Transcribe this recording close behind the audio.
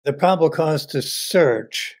The probable cause to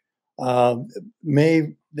search there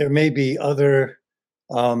may be other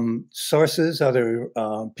sources, other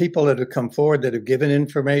people that have come forward that have given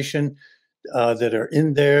information that are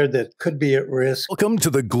in there that could be at risk. Welcome to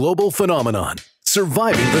the global phenomenon,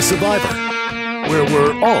 Surviving the Survivor, where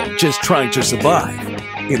we're all just trying to survive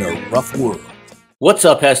in a rough world. What's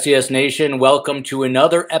up, STS Nation? Welcome to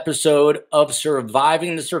another episode of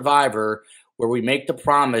Surviving the Survivor, where we make the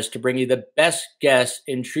promise to bring you the best guests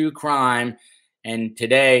in true crime. And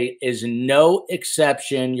today is no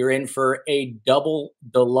exception. You're in for a double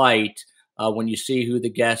delight when you see who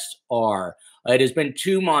the guests are. It has been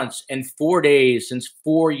 2 months and 4 days since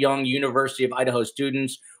 4 young University of Idaho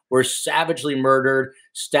students were savagely murdered,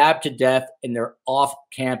 stabbed to death in their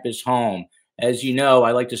off-campus home. As you know,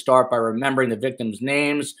 I like to start by remembering the victims'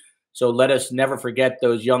 names, so let us never forget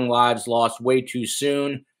those young lives lost way too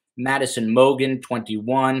soon. Madison Mogen,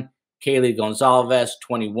 21, Kaylee Goncalves,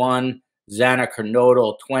 21, Xana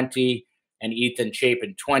Kernodle, 20, and Ethan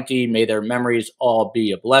Chapin, 20. May their memories all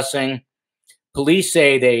be a blessing. Police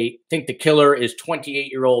say they think the killer is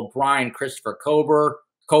 28-year-old Bryan Christopher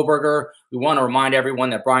Kohberger. We want to remind everyone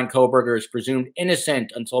that Bryan Kohberger is presumed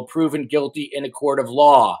innocent until proven guilty in a court of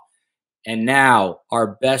law. And now,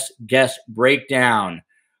 our best guest breakdown.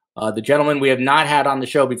 The gentleman we have not had on the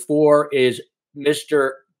show before is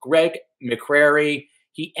Mr. Gregg McCrary.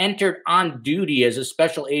 He entered on duty as a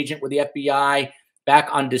special agent with the FBI back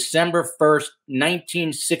on December 1st,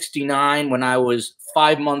 1969, when I was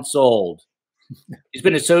 5 months old. He's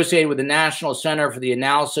been associated with the National Center for the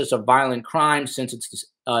Analysis of Violent Crime since its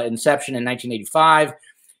inception in 1985.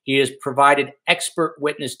 He has provided expert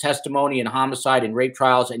witness testimony in homicide and rape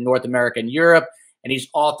trials in North America and Europe, and he's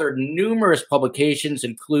authored numerous publications,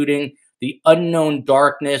 including The Unknown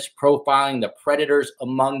Darkness, Profiling the Predators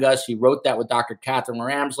Among Us. He wrote that with Dr. Catherine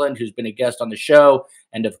Ramsland, who's been a guest on the show,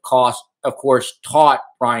 and of course taught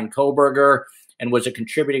Bryan Kohberger, and was a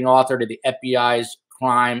contributing author to the FBI's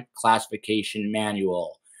Crime Classification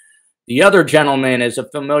Manual. The other gentleman is a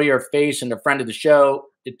familiar face and a friend of the show,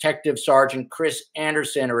 Detective Sergeant Chris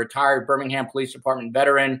Anderson, a retired Birmingham Police Department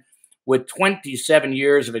veteran with 27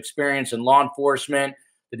 years of experience in law enforcement.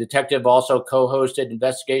 The detective also co-hosted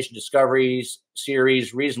Investigation Discoveries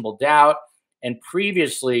series Reasonable Doubt and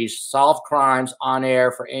previously solved crimes on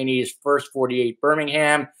air for A&E's First 48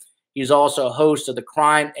 Birmingham. He's also a host of the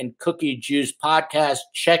Crime and Cookie Juice podcast,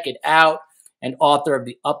 Check It Out, and author of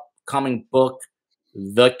the upcoming book,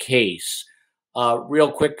 The Case.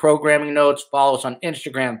 Real quick programming notes. Follow us on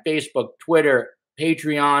Instagram, Facebook, Twitter,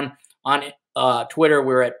 Patreon. On Twitter,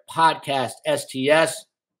 we're at Podcast STS.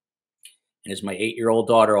 And as my 8-year-old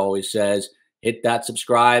daughter always says, hit that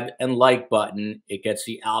subscribe and like button. It gets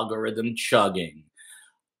the algorithm chugging.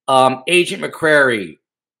 Agent McCrary,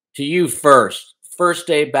 to you first. First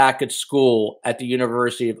day back at school at the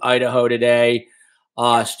University of Idaho today.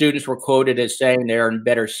 Students were quoted as saying they're in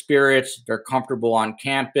better spirits. They're comfortable on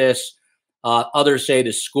campus. Others say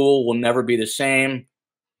the school will never be the same.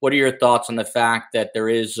 What are your thoughts on the fact that there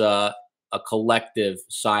is a collective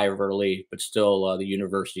sigh of relief, but still the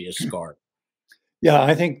university is scarred? Yeah,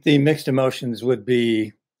 I think the mixed emotions would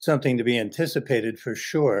be something to be anticipated for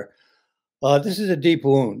sure. This is a deep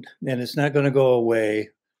wound, and it's not going to go away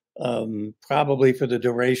probably for the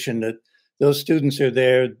duration that those students are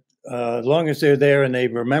there. As long as they're there and they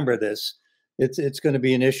remember this, it's going to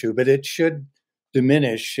be an issue, but it should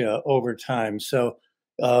diminish over time. So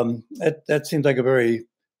that seems like a very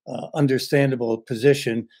understandable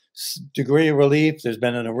position. Degree of relief, there's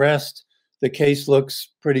been an arrest. The case looks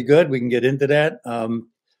pretty good. We can get into that.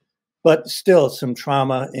 But still some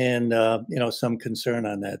trauma and some concern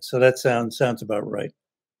on that. So that sounds about right.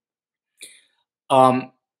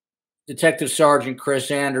 Detective Sergeant Chris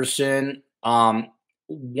Anderson,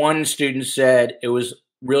 one student said it was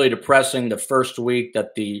really depressing the first week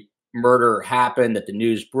that the murder happened, that the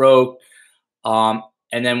news broke, and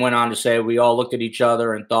then went on to say we all looked at each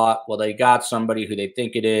other and thought, well, they got somebody who they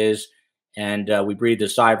think it is, and we breathed a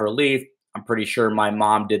sigh of relief. I'm pretty sure my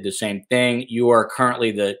mom did the same thing. You are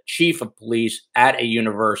currently the chief of police at a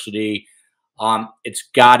university. It's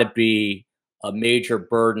got to be a major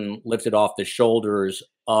burden lifted off the shoulders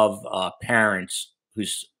of parents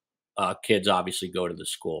whose kids obviously go to the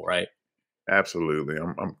school, right? Absolutely.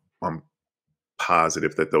 I'm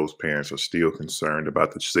positive that those parents are still concerned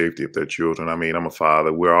about the safety of their children. I mean, I'm a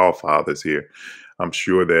father. We're all fathers here. I'm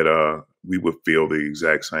sure that we would feel the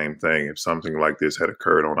exact same thing if something like this had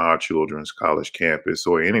occurred on our children's college campus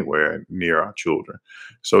or anywhere near our children.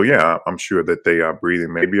 So, yeah, I'm sure that they are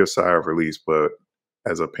breathing maybe a sigh of release, but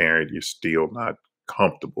as a parent, you're still not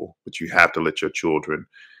comfortable. But you have to let your children,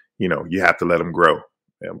 you have to let them grow.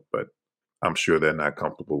 but I'm sure they're not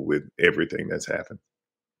comfortable with everything that's happened.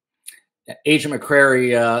 Agent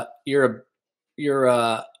McCrary, you're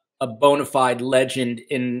a bona fide legend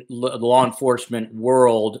in the law enforcement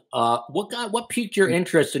world. What piqued your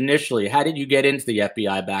interest initially? How did you get into the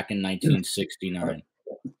FBI back in 1969?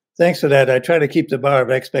 Thanks for that. I try to keep the bar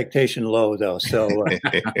of expectation low, though. So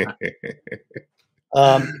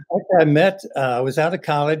I was out of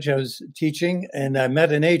college. I was teaching, and I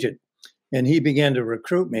met an agent, and he began to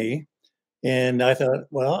recruit me. And I thought,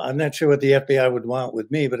 well, I'm not sure what the FBI would want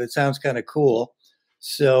with me, but it sounds kind of cool.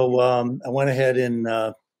 So I went ahead and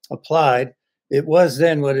applied. It was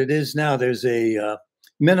then what it is now. There's a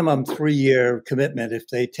minimum 3-year commitment. If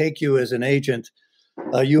they take you as an agent,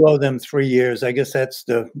 you owe them 3 years. I guess that's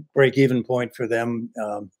the break-even point for them,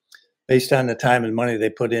 based on the time and money they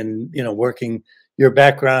put in, working your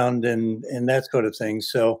background and that sort of thing.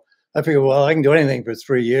 So I figured, well, I can do anything for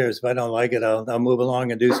 3 years. If I don't like it, I'll move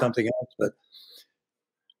along and do something else. But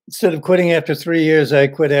instead of quitting after 3 years, I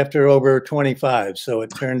quit after over 25. So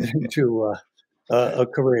it turned into a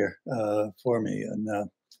career for me, and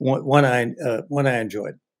one I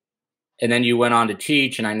enjoyed. And then you went on to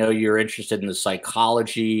teach, and I know you're interested in the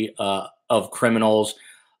psychology of criminals.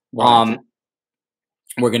 Right.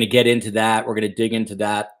 We're going to get into that. We're going to dig into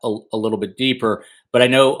that a little bit deeper. But I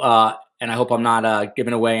know, and I hope I'm not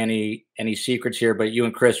giving away any secrets here, but you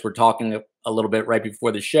and Chris were talking a little bit right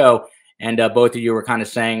before the show, and both of you were kind of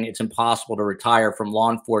saying it's impossible to retire from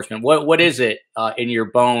law enforcement. What is it in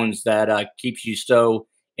your bones that keeps you so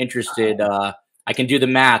interested? I can do the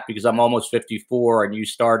math because I'm almost 54, and you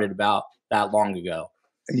started about that long ago.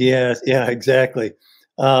 Yeah, exactly.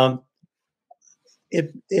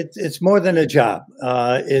 It's more than a job.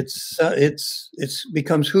 It's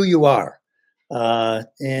becomes who you are,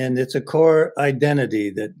 and it's a core identity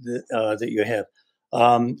that you have.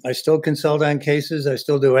 I still consult on cases. I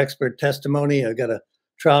still do expert testimony. I've got a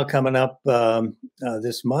trial coming up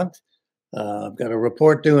this month. I've got a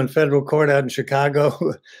report due in federal court out in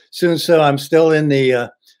Chicago soon. So I'm still in the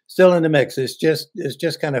mix. It's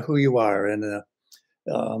just kind of who you are, and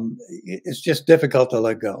it's just difficult to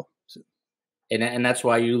let go. And that's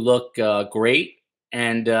why you look great,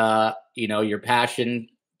 and your passion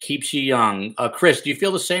keeps you young. Chris, do you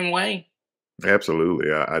feel the same way?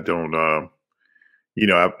 Absolutely. I don't. I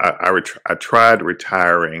tried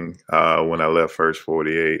retiring when I left First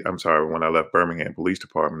 48. I'm sorry, when I left Birmingham Police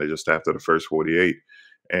Department just after the First 48,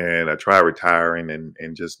 and I tried retiring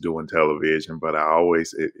and just doing television. But I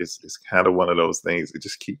always it's kind of one of those things. It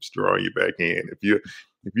just keeps drawing you back in. If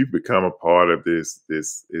you become a part of this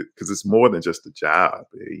because it's more than just a job.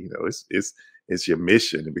 It's your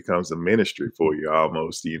mission. It becomes a ministry for you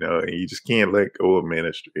almost. And you just can't let go of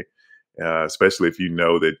ministry. Especially if you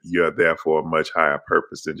know that you're there for a much higher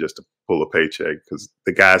purpose than just to pull a paycheck. Because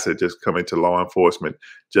the guys that just come into law enforcement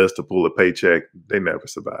just to pull a paycheck, they never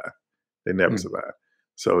survive. They never survive.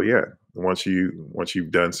 So yeah, once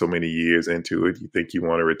you've done so many years into it, you think you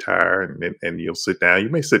want to retire, and you'll sit down. You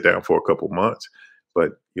may sit down for a couple months,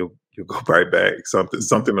 but you'll go right back.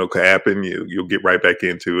 Something will happen. You'll get right back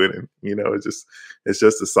into it, and it's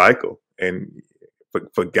just a cycle. And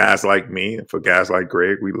for guys like me and for guys like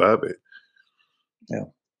Gregg, we love it. Yeah.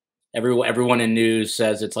 Everyone in news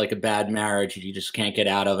says it's like a bad marriage you just can't get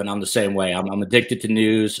out of, and I'm the same way. I'm addicted to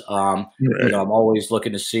news. Right. I'm always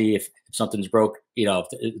looking to see if something's broke. If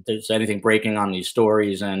there's anything breaking on these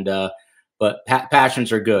stories, and but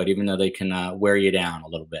passions are good, even though they can wear you down a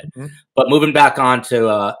little bit. Mm-hmm. But moving back on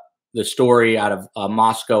to the story out of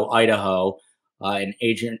Moscow, Idaho, and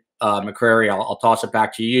Agent McCrary, I'll toss it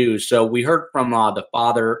back to you. So we heard from the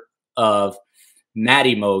father of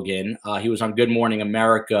Maddie Mogen. He was on Good Morning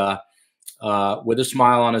America with a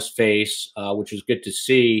smile on his face, which was good to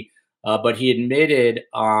see. But he admitted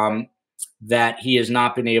that he has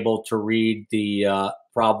not been able to read the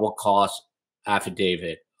probable cause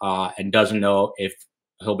affidavit and doesn't know if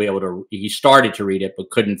he'll be able to. He started to read it,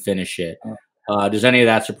 but couldn't finish it. Does any of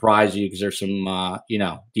that surprise you? Because there's some,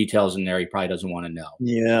 details in there he probably doesn't want to know.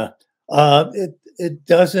 Yeah, it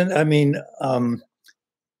doesn't. I mean,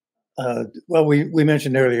 well, we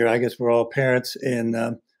mentioned earlier, I guess we're all parents, and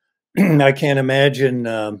I can't imagine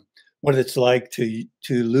what it's like to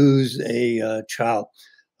lose a child.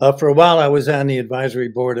 For a while, I was on the advisory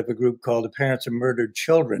board of a group called the Parents of Murdered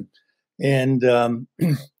Children. And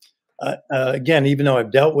again, even though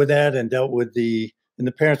I've dealt with that and dealt with and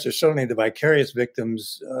the parents are certainly the vicarious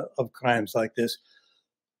victims of crimes like this,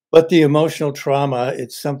 but the emotional trauma,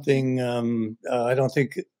 it's something I don't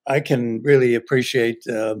think I can really appreciate,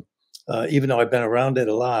 even though I've been around it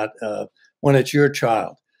a lot, when it's your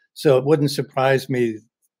child. So it wouldn't surprise me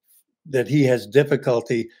that he has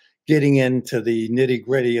difficulty getting into the nitty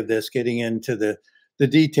gritty of this, getting into the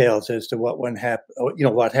details as to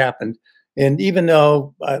what happened. And even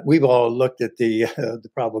though we've all looked at the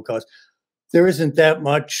probable cause, there isn't that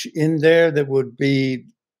much in there that would be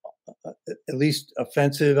at least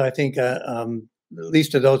offensive, I think, at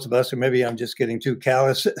least to those of us, or maybe I'm just getting too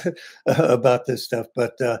callous about this stuff.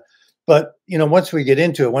 But once we get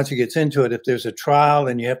into it, once he gets into it, if there's a trial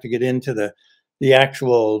and you have to get into the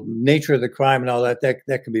actual nature of the crime and all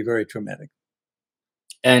that can be very traumatic.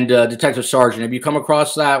 And Detective Sergeant, have you come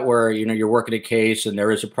across that where you're working a case and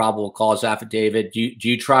there is a probable cause affidavit? Do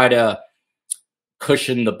you try to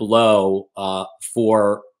cushion the blow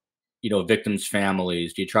for victims'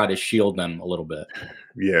 families? Do you try to shield them a little bit?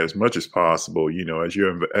 Yeah, as much as possible. As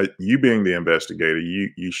you being the investigator,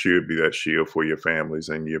 you should be that shield for your families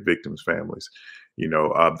and your victims' families.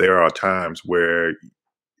 There are times where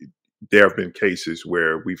there have been cases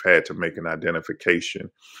where we've had to make an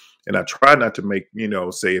identification. And I try not to make,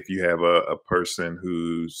 say if you have a person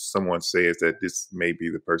who someone says that this may be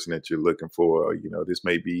the person that you're looking for, or, this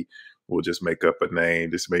may be, we'll just make up a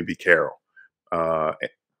name. This may be Carol.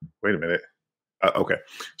 Wait a minute. Okay.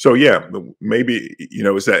 So yeah, maybe,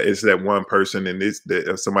 it's that one person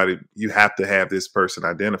and somebody, you have to have this person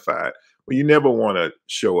identified. Well, you never want to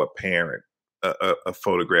show a parent a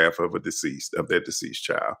photograph of their deceased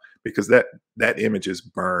child, because that image is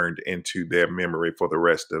burned into their memory for the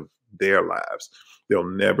rest of their lives. They'll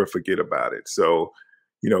never forget about it. So,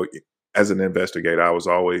 as an investigator, I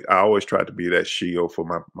always tried to be that shield for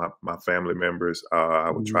my family members.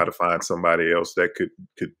 I would try to find somebody else that could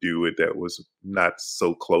do it, that was not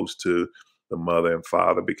so close to the mother and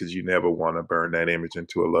father, because you never want to burn that image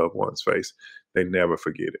into a loved one's face. They never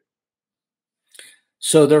forget it.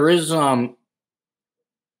 So there is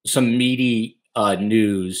some meaty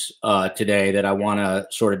news today that I want to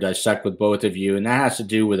sort of dissect with both of you, and that has to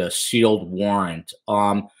do with a sealed warrant.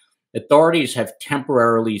 Authorities have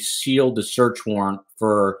temporarily sealed the search warrant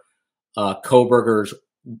for Kohberger's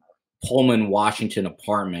Pullman, Washington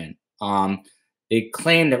apartment. They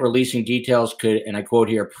claim that releasing details could, and I quote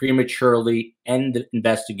here, prematurely end the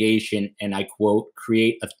investigation, and I quote,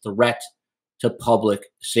 create a threat to public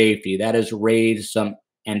safety. That has raised some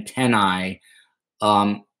antennae.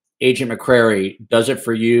 Agent McCrary, does it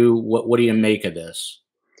for you? What do you make of this?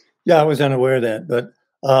 Yeah, I was unaware of that, but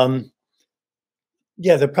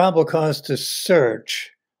the probable cause to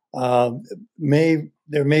search there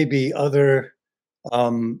may be other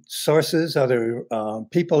sources, other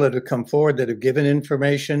people that have come forward that have given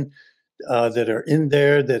information that are in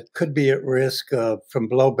there that could be at risk from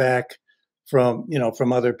blowback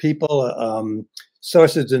from other people.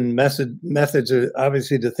 Sources and methods are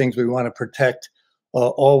obviously the things we want to protect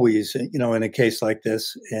always, in a case like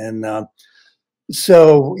this. And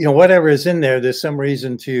so, whatever is in there, there's some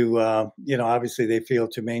reason to, obviously they feel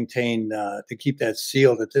to maintain, to keep that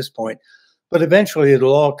sealed at this point. But eventually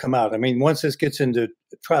it'll all come out. I mean, once this gets into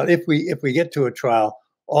trial, if we get to a trial,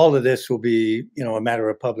 all of this will be, a matter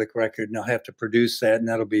of public record, and they'll have to produce that, and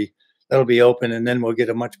that'll be open, and then we'll get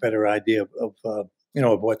a much better idea of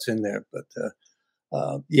what's in there. But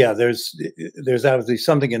there's obviously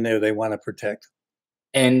something in there they want to protect.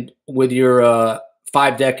 And with your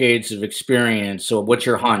 5 decades of experience, so what's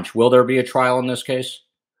your hunch? Will there be a trial in this case?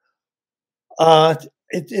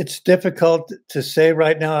 It's difficult to say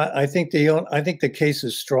right now. I think the case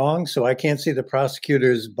is strong, so I can't see the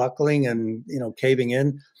prosecutors buckling and caving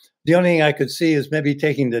in. The only thing I could see is maybe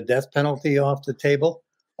taking the death penalty off the table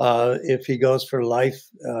if he goes for life.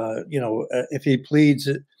 If he pleads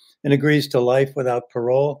and agrees to life without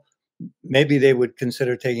parole, maybe they would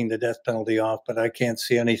consider taking the death penalty off. But I can't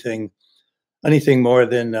see anything more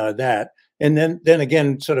than that. And then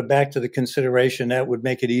again, sort of back to the consideration, that would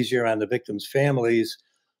make it easier on the victims' families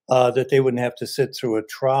that they wouldn't have to sit through a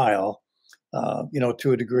trial,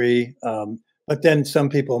 to a degree. But then some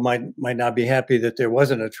people might not be happy that there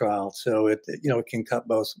wasn't a trial. So it can cut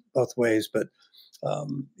both ways. But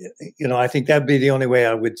I think that'd be the only way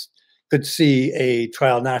I could see a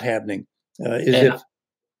trial not happening if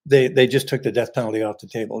they just took the death penalty off the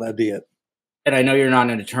table. That'd be it. And I know you're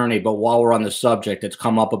not an attorney, but while we're on the subject, it's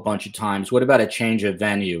come up a bunch of times. What about a change of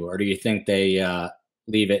venue, or do you think they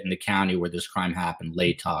leave it in the county where this crime happened,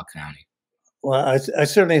 Latah County? Well, I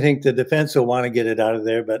certainly think the defense will want to get it out of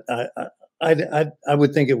there, but I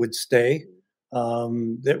would think it would stay.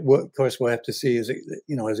 Of course, we'll have to see as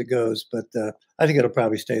it goes, but I think it'll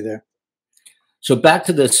probably stay there. So back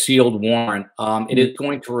to the sealed warrant, it is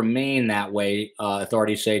going to remain that way,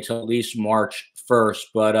 authorities say, till at least March 1st.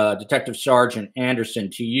 But Detective Sergeant Anderson,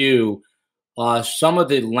 to you, some of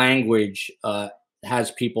the language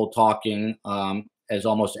has people talking, as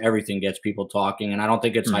almost everything gets people talking. And I don't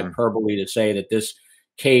think it's hyperbole to say that this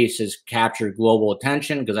case has captured global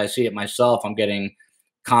attention, because I see it myself. I'm getting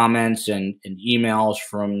comments and emails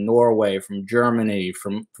from Norway, from Germany,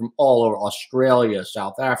 from all over Australia,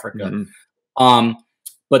 South Africa.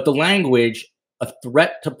 But the language, a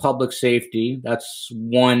threat to public safety, that's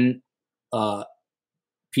one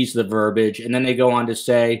piece of the verbiage. And then they go on to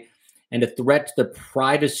say, and a threat to the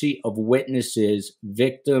privacy of witnesses,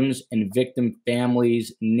 victims, and victim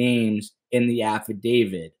families' names in the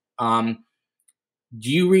affidavit. Do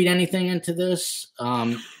you read anything into this?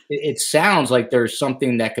 It sounds like there's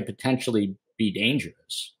something that could potentially be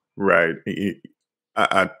dangerous. Right.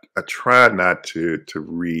 I try not to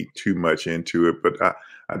read too much into it, but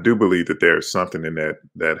I do believe that there's something in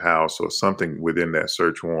that house, or something within that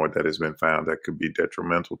search warrant that has been found that could be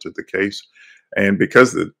detrimental to the case. And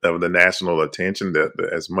because of the national attention,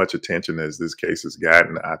 as much attention as this case has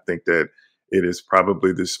gotten, I think that it is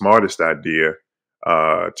probably the smartest idea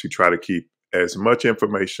to try to keep as much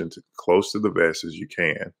information close to the vest as you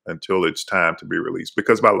can until it's time to be released.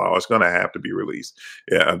 Because by law, it's going to have to be released.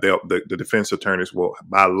 Yeah, the defense attorneys will,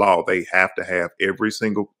 by law, they have to have every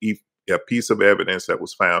single piece of evidence that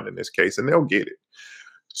was found in this case, and they'll get it.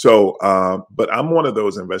 So, but I'm one of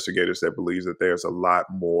those investigators that believes that there's a lot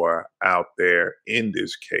more out there in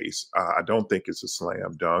this case. I don't think it's a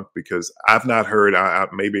slam dunk, because I've not heard.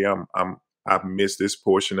 I've missed this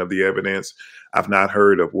portion of the evidence. I've not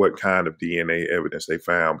heard of what kind of DNA evidence they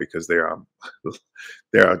found, because there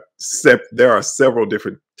are several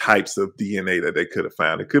different types of DNA that they could have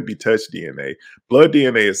found. It could be touch DNA. Blood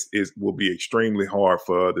DNA will be extremely hard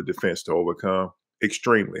for the defense to overcome.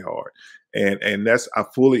 Extremely hard. And that's, I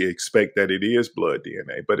fully expect that it is blood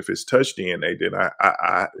DNA. But if it's touch DNA, then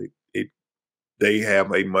they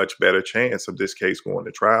have a much better chance of this case going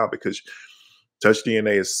to trial, because touch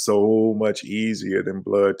DNA is so much easier than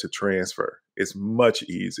blood to transfer. It's much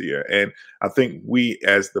easier. And I think we,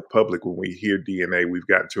 as the public, when we hear DNA, we've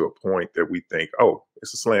gotten to a point that we think, oh,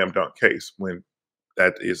 it's a slam dunk case, when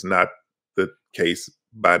that is not the case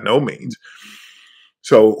by no means.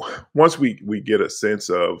 So once we get a sense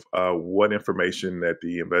of what information that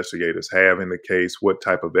the investigators have in the case, what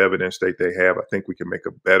type of evidence that they have, I think we can make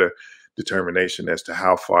a better determination as to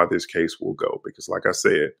how far this case will go. Because like I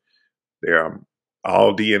said,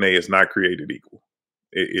 all DNA is not created equal.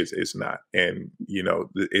 It's not. And, you know,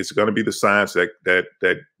 it's going to be the science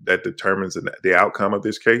that determines the outcome of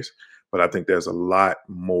this case. But I think there's a lot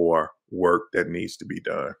more work that needs to be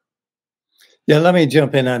done. Yeah, let me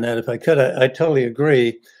jump in on that if I could. I totally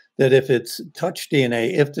agree that if it's touch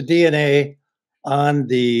DNA, if the DNA on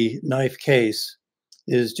the knife case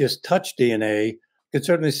is just touch DNA, you could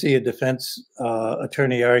certainly see a defense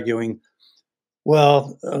attorney arguing,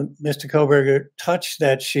 well, Mr. Kohberger touched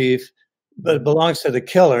that sheath, but it belongs to the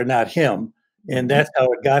killer, not him. And that's how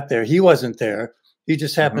it got there. He wasn't there. He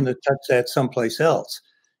just happened to touch that someplace else.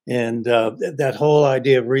 And that whole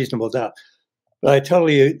idea of reasonable doubt. But I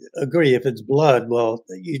totally agree. If it's blood, well,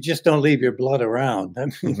 you just don't leave your blood around. I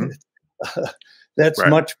mean, that's right.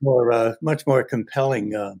 much more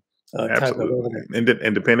compelling type of evidence.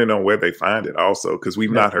 And depending on where they find it, also, because we've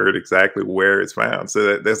not heard exactly where it's found.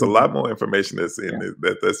 So there's a lot more information that's in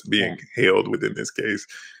that's being held within this case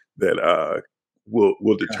that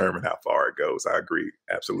will determine how far it goes. I agree,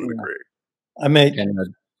 absolutely agree. I may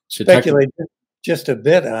speculate just a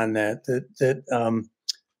bit on that.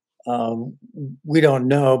 We don't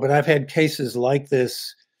know, but I've had cases like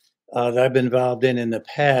this that I've been involved in the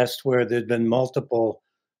past, where there've been multiple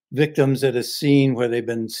victims at a scene where they've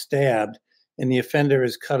been stabbed, and the offender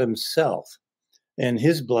has cut himself, and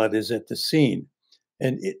his blood is at the scene.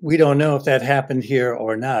 And we don't know if that happened here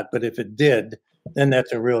or not, but if it did, then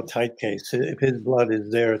that's a real tight case. If his blood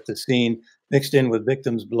is there at the scene, mixed in with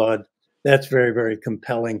victim's blood, that's very, very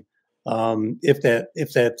compelling. If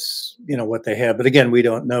that's what they have, but again, we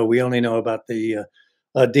don't know. We only know about the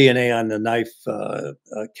DNA on the knife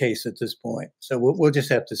case at this point. So we'll just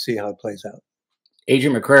have to see how it plays out.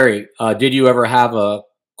 Agent McCrary, did you ever have a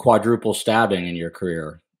quadruple stabbing in your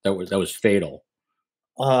career that was fatal?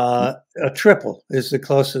 A triple is the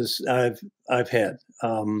closest I've had.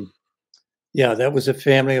 That was a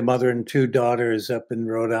family, a mother and two daughters up in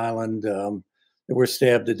Rhode Island. That were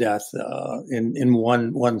stabbed to death in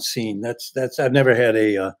one scene. That's I've never had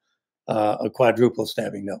a quadruple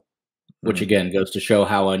stabbing, no. Which again goes to show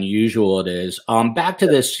how unusual it is. Back to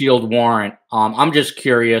this sealed warrant. I'm just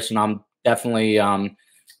curious, and I'm definitely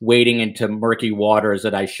wading into murky waters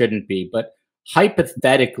that I shouldn't be. But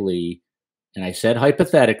hypothetically, and I said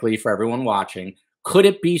hypothetically for everyone watching, could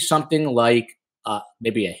it be something like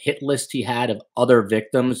maybe a hit list he had of other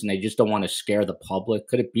victims, and they just don't want to scare the public?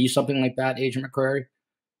 Could it be something like that, Agent McCrary?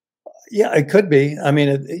 Yeah, it could be. I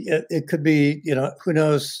mean, it could be, who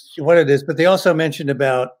knows what it is. But they also mentioned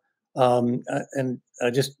about,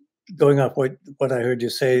 just going off what I heard you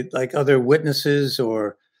say, like other witnesses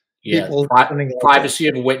or Yeah, people. privacy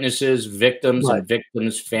of witnesses, victims, Right. and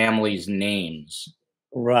victims' families' names.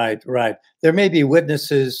 Right, right. There may be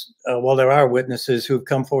witnesses. Well, there are witnesses who've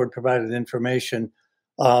come forward, provided information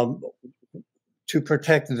um, to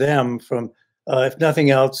protect them from, if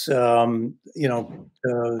nothing else, paparazzi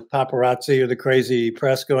or the crazy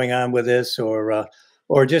press going on with this, or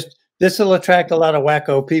just this will attract a lot of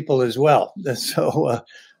wacko people as well. So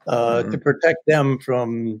to protect them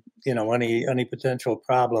from any potential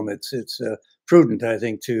problem, it's prudent, I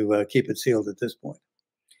think, to keep it sealed at this point.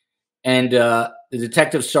 And the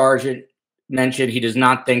detective sergeant mentioned he does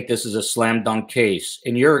not think this is a slam dunk case.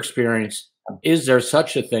 In your experience, is there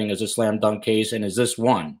such a thing as a slam dunk case, and is this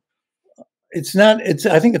one? It's not.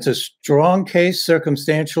 I think it's a strong case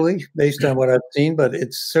circumstantially based on what I've seen, but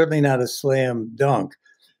it's certainly not a slam dunk.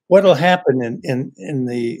 What'll happen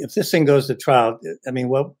if this thing goes to trial? I mean,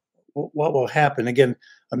 what will happen? Again,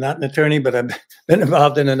 I'm not an attorney, but I've been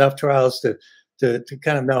involved in enough trials to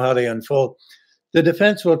kind of know how they unfold. The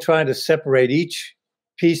defense will try to separate each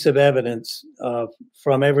piece of evidence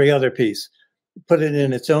from every other piece, put it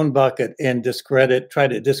in its own bucket, and try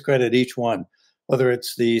to discredit each one, whether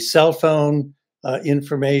it's the cell phone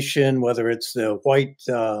information, whether it's the white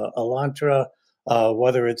Elantra,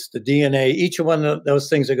 whether it's the DNA. Each one of those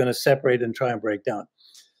things are going to separate and try and break down.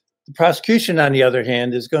 The prosecution, on the other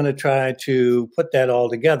hand, is going to try to put that all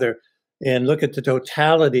together and look at the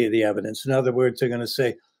totality of the evidence. In other words, they're going to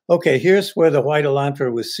say, okay, here's where the white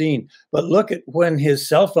Elantra was seen, but look at when his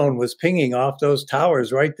cell phone was pinging off those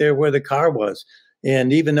towers right there where the car was.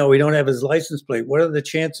 And even though we don't have his license plate, what are the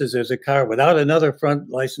chances there's a car without another front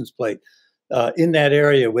license plate in that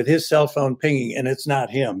area with his cell phone pinging, and it's not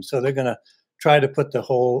him? So they're going to try to put the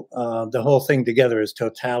whole thing together as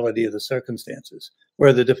totality of the circumstances,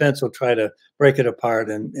 where the defense will try to break it apart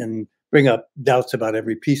and bring up doubts about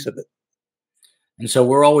every piece of it. And so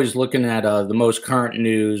we're always looking at the most current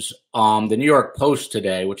news. The New York Post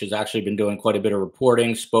today, which has actually been doing quite a bit of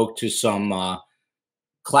reporting, spoke to some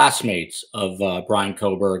classmates of Bryan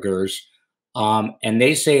Kohberger's, and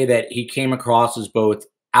they say that he came across as both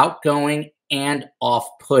outgoing and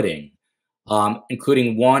off-putting,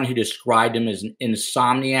 including one who described him as an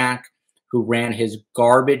insomniac who ran his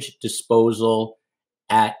garbage disposal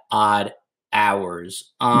at odd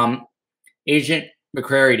hours. Agent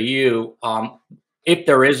McCrary, to you, if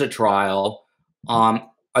there is a trial, are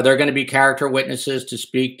there going to be character witnesses to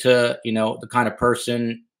speak to, the kind of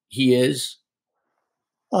person he is?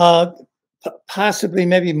 Possibly,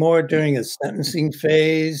 maybe more during a sentencing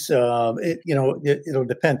phase. It'll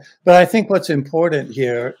depend. But I think what's important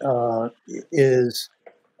here is,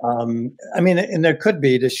 and there could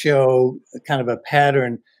be, to show kind of a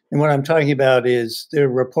pattern. And what I'm talking about is there are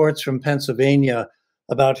reports from Pennsylvania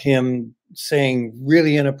about him saying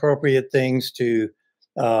really inappropriate things to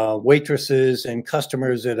waitresses and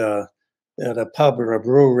customers at a pub or a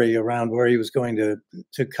brewery around where he was going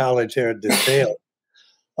to college there at DeSale.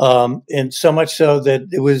 And so much so that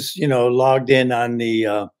it was, logged in on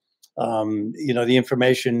the, the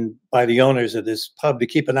information by the owners of this pub to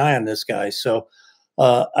keep an eye on this guy. So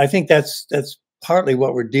I think that's partly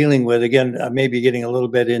what we're dealing with. Again, maybe getting a little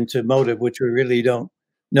bit into motive, which we really don't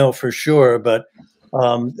know for sure. But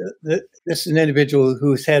this is an individual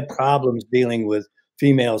who's had problems dealing with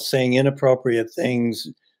females saying inappropriate things,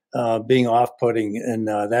 being off-putting, and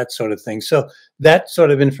that sort of thing. So that sort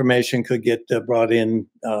of information could get brought in,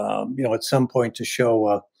 at some point to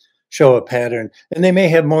show a pattern. And they may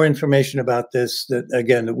have more information about this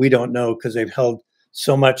that we don't know because they've held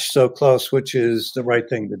so much so close, which is the right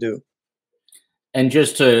thing to do. And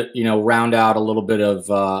just to, round out a little bit of,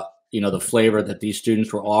 the flavor that these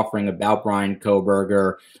students were offering about Bryan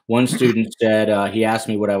Kohberger. One student said he asked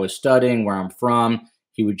me what I was studying, where I'm from.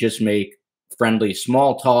 He would just make friendly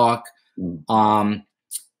small talk. And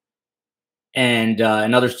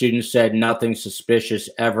another student said nothing suspicious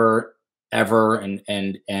ever,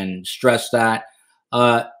 and stressed that.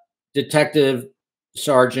 Detective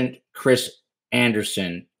Sergeant Chris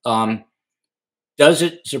Anderson, does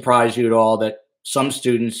it surprise you at all that some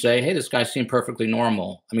students say, hey, this guy seemed perfectly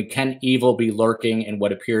normal? I mean, can evil be lurking in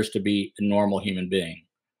what appears to be a normal human being?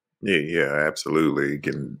 Yeah, absolutely.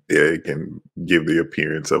 It can give the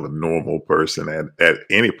appearance of a normal person at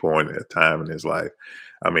any point in time in his life.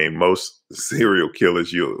 I mean, most serial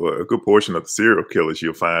killers, a good portion of the serial killers,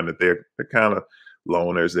 you'll find that they're kind of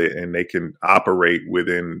loners, and they can operate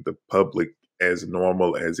within the public as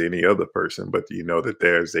normal as any other person, but you know that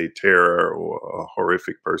there's a terror or a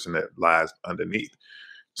horrific person that lies underneath.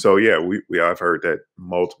 So yeah, I've heard that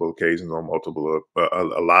multiple occasions on multiple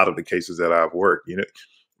a lot of the cases that I've worked. You know,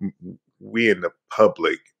 we in the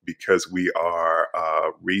public, because we are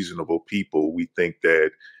reasonable people, we think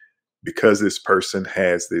that because this person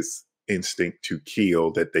has this instinct to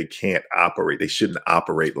kill, that they can't operate. They shouldn't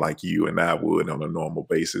operate like you and I would on a normal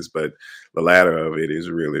basis. But the latter of it is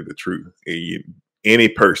really the truth. Any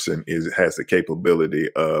person has the capability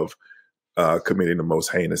of committing the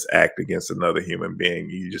most heinous act against another human being.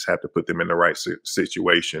 You just have to put them in the right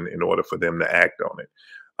situation in order for them to act on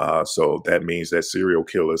it. So that means that serial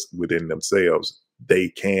killers within themselves, they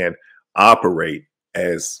can operate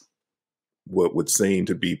as what would seem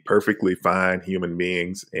to be perfectly fine human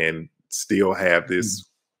beings and still have this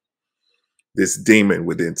demon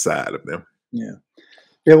within inside of them. Yeah.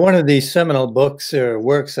 Yeah. One of these seminal books or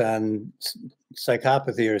works on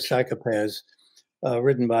psychopathy or psychopaths,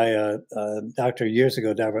 written by a doctor years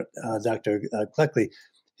ago, Dr. Cleckley.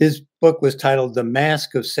 His book was titled The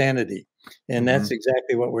Mask of Sanity. And that's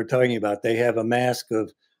exactly what we're talking about. They have a mask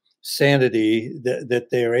of sanity that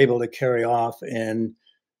they are able to carry off, and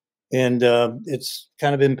it's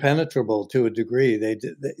kind of impenetrable to a degree.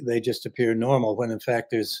 They just appear normal when in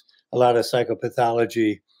fact there's a lot of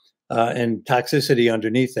psychopathology and toxicity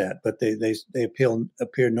underneath that, but they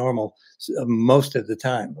appear normal most of the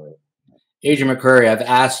time. Agent McCrary, I've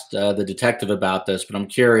asked the detective about this, but I'm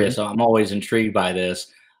curious. I'm always intrigued by this.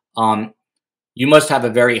 You must have a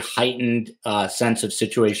very heightened sense of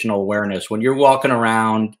situational awareness when you're walking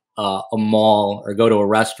around a mall or go to a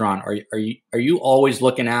restaurant. Are you always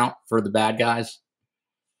looking out for the bad guys?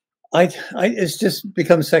 It's just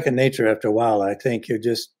become second nature after a while. I think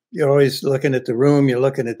you're always looking at the room, you're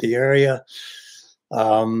looking at the area.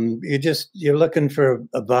 You're looking for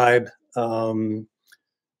a vibe.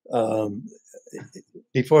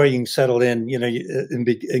 Before you can settle in, and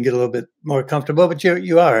get a little bit more comfortable, but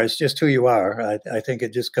you are. It's just who you are. I think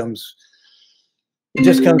it just comes with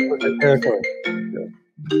the territory.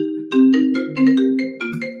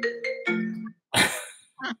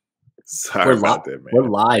 Sorry about that, man. We're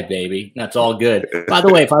live, baby. That's all good. By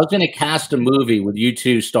the way, if I was going to cast a movie with you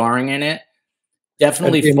two starring in it,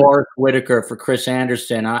 definitely Forrest Whitaker for Chris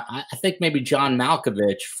Anderson. I think maybe John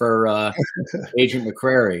Malkovich for Agent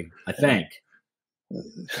McCrary. I think.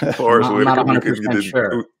 Forrest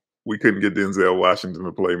Whitaker. We couldn't get Denzel Washington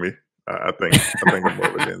to play me. I think I'm more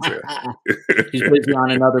of a Denzel. He's busy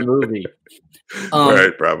on another movie.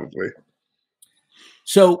 Right, probably.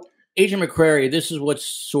 So, Agent McCrary, this is what's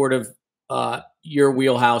sort of your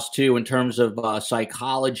wheelhouse too in terms of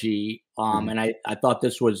psychology. And I thought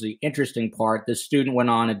this was the interesting part. This student went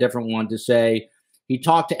on a different one to say he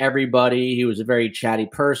talked to everybody. He was a very chatty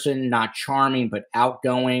person, not charming, but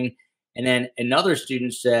outgoing. And then another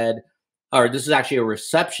student said, or this is actually a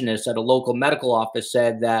receptionist at a local medical office,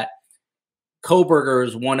 said that Kohberger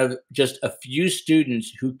is one of just a few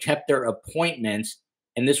students who kept their appointments.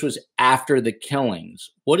 And this was after the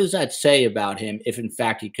killings. What does that say about him if in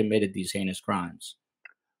fact he committed these heinous crimes?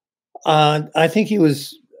 I think he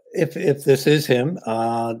was, if this is him,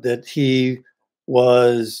 that he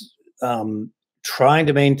was trying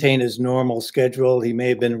to maintain his normal schedule. He may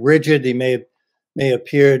have been rigid. He may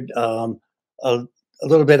appeared a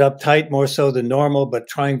little bit uptight, more so than normal, but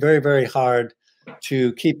trying very, very hard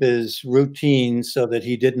to keep his routine so that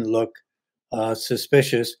he didn't look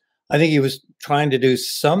suspicious. I think he was trying to do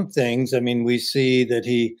some things. I mean, we see that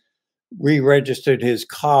he re-registered his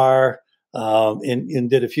car and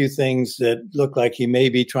did a few things that looked like he may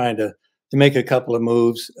be trying to make a couple of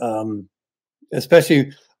moves,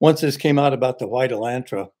 especially once this came out about the white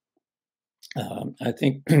Elantra. I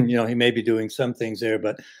think, he may be doing some things there,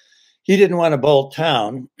 but he didn't want to bolt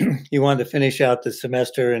town. He wanted to finish out the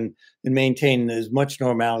semester and maintain as much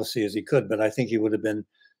normalcy as he could. But I think he would have been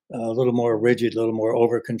a little more rigid, a little more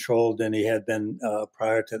over-controlled than he had been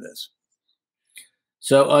prior to this.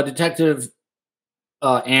 So, Detective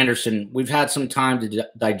Anderson, we've had some time to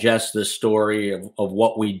digest this story of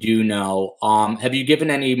what we do know. Have you given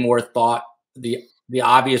any more thought? The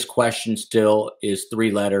obvious question still is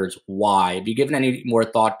 3 letters, why? Have you given any more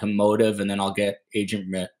thought to motive? And then I'll get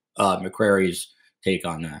Agent McCrary's take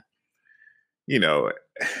on that.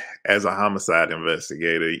 As a homicide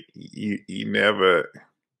investigator, you never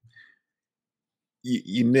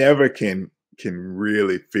can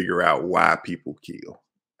really figure out why people kill.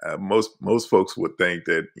 Most folks would think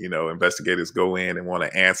that, investigators go in and want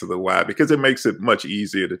to answer the why because it makes it much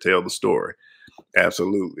easier to tell the story.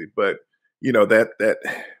 Absolutely. But, that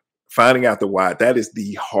finding out the why, that is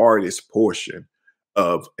the hardest portion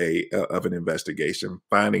of an investigation.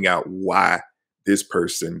 Finding out why this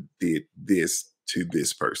person did this to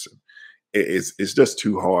this person. It's just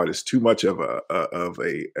too hard. It's too much of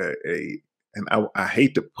and I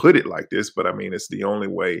hate to put it like this, but I mean, it's the only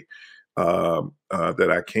way that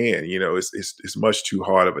I can. You know, it's much too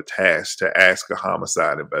hard of a task to ask a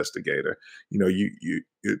homicide investigator. You know, you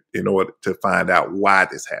in order to find out why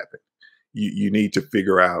this happened, you need to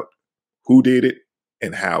figure out who did it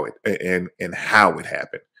and how it how it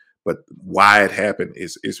happened. But why it happened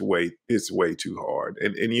is way too hard.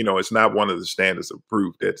 And you know, it's not one of the standards of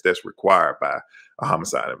proof that's required by a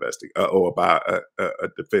homicide investigator or by a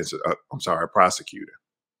defense. A prosecutor.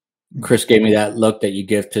 Chris gave me that look that you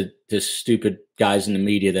give to stupid guys in the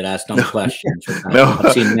media that ask dumb questions. No,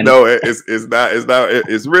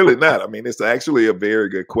 it's really not. I mean, it's actually a very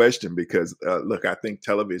good question because look, I think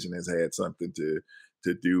television has had something to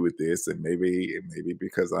do with this, and maybe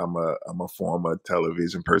because I'm a former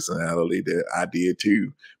television personality that I did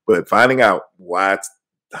too. But finding out why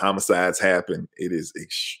homicides happen, it is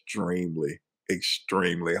extremely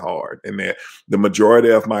hard. And that the majority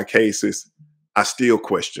of my cases, I still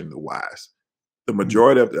question the whys. The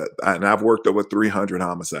majority of and I've worked over 300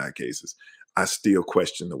 homicide cases. I still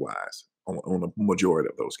question the whys on the majority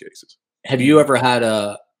of those cases. Have you ever had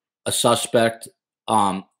a suspect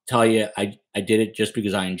tell you, I did it just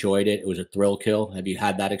because I enjoyed it? It was a thrill kill. Have you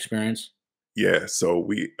had that experience? Yeah. So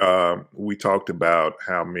we talked about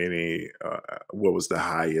how many, what was the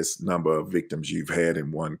highest number of victims you've had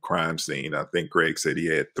in one crime scene. I think Gregg said he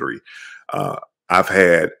had 3. I've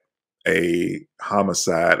had a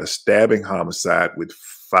stabbing homicide with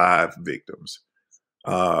 5 victims,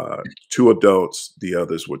 2 adults, the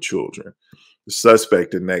others were children. The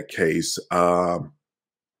suspect in that case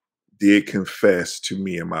did confess to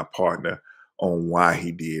me and my partner on why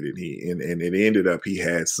he did it. And it ended up he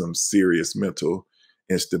had some serious mental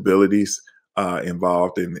instabilities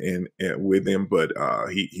involved in with him, but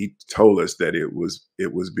he told us that it was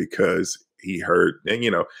because he heard, and you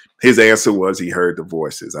know, his answer was he heard the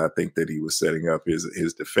voices. I think that he was setting up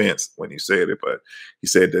his defense when he said it, but he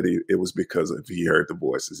said that it was because he heard the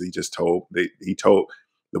voices.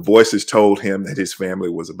 The voices told him that his family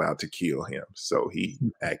was about to kill him, so he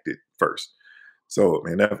acted first. So,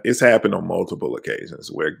 man, it's happened on multiple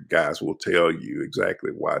occasions where guys will tell you exactly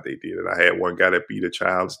why they did it. I had one guy that beat a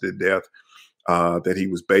child to death that he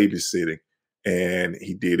was babysitting, and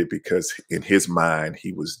he did it because in his mind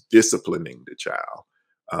he was disciplining the child.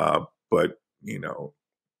 But you know,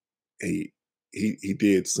 he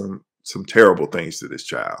did some terrible things to this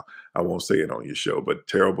child. I won't say it on your show, but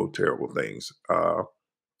terrible things.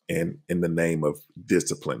 In the name of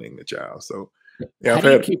disciplining the child. So,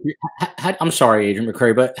 yeah, I'm sorry, Agent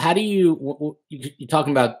McCrary, but how do you're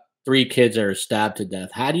talking about 3 kids that are stabbed to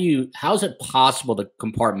death? How is it possible to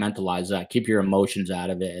compartmentalize that, keep your emotions out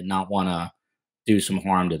of it, and not want to do some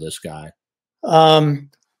harm to this guy?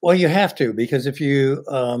 Well, you have to, because if you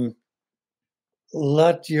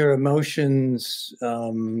let your emotions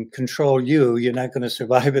control you, you're not going to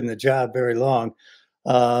survive in the job very long.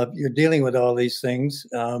 You're dealing with all these things.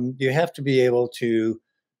 You have to be able to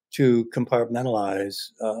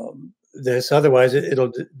compartmentalize this, otherwise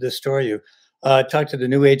it'll destroy you. I talked to the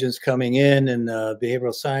new agents coming in the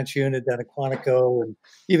behavioral science unit down at Quantico, and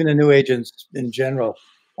even the new agents in general,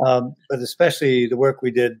 but especially the work we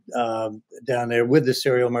did down there with the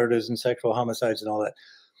serial murders and sexual homicides and all that.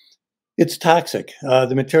 It's toxic.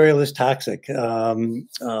 The material is toxic.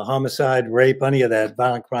 Homicide, rape, any of that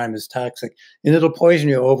violent crime is toxic, and it'll poison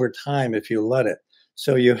you over time if you let it.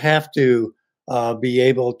 So you have to be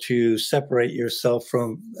able to separate yourself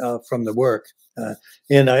from the work.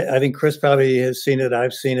 And I think Chris probably has seen it.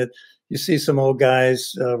 I've seen it. You see some old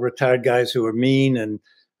guys, retired guys who are mean and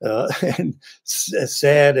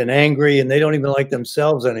sad and angry, and they don't even like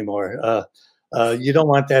themselves anymore. You don't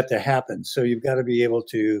want that to happen. So you've got to be able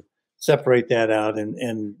to separate that out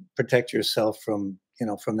and protect yourself from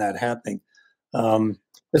that happening.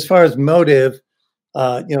 As far as motive,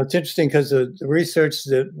 it's interesting because the research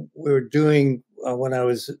that we were doing when I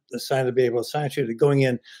was assigned to behavioral science unit, going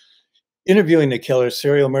in, interviewing the killers,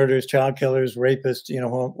 serial murderers, child killers, rapists,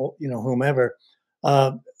 whomever.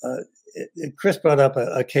 Chris brought up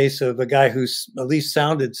a case of a guy who at least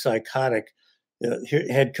sounded psychotic,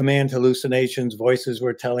 had command hallucinations, voices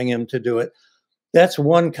were telling him to do it. That's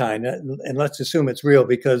one kind, and let's assume it's real,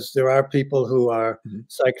 because there are people who are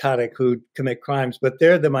psychotic who commit crimes, but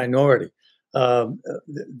they're the minority.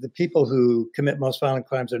 The people who commit most violent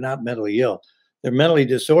crimes are not mentally ill. They're mentally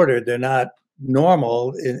disordered. They're not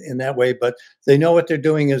normal in that way, but they know what they're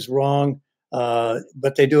doing is wrong.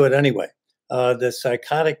 but they do it anyway. The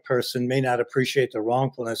psychotic person may not appreciate the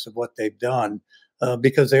wrongfulness of what they've done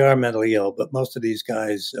because they are mentally ill, but most of these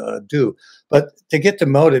guys do. But to get to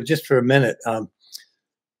motive, just for a minute,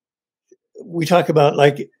 we talk about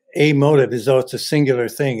like a motive as though it's a singular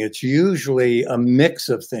thing. It's usually a mix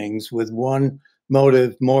of things with one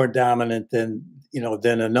motive more dominant than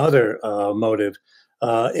another motive.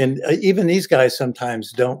 And even these guys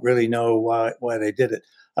sometimes don't really know why they did it.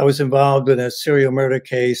 I was involved in a serial murder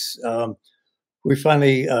case. We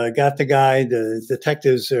finally got the guy. The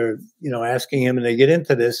detectives are, asking him, and they get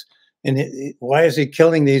into this. And why is he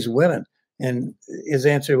killing these women? And his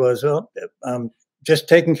answer was, well, just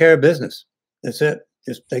taking care of business. That's it.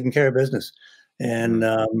 Just taking care of business. And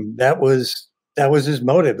that was his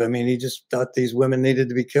motive. I mean, he just thought these women needed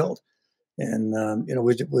to be killed, and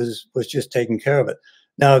was just taking care of it.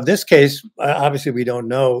 Now, this case, obviously, we don't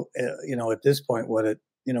know, at this point what it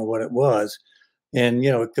was, and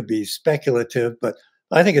it could be speculative, but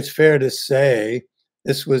I think it's fair to say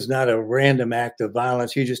this was not a random act of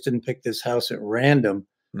violence. He just didn't pick this house at random,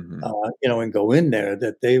 and go in there.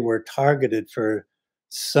 That they were targeted for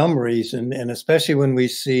some reason, and especially when we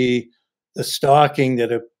see the stalking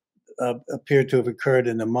that appeared to have occurred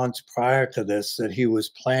in the months prior to this, that he was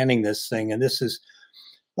planning this thing. And this is,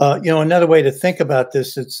 another way to think about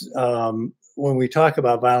this. It's when we talk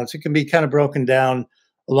about violence, it can be kind of broken down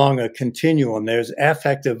along a continuum. There's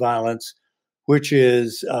affective violence, which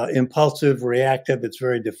is impulsive, reactive. It's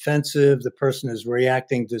very defensive. The person is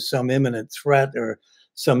reacting to some imminent threat or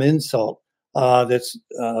some insult that's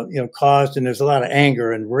caused, and there's a lot of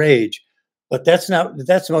anger and rage. But that's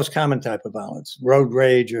the most common type of violence, road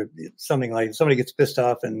rage, or something like somebody gets pissed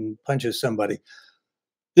off and punches somebody.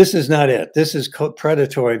 This is not it. This is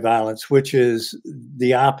predatory violence, which is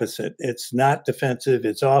the opposite. It's not defensive.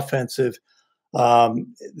 It's offensive.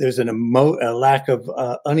 There's a lack of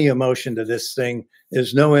any emotion to this thing.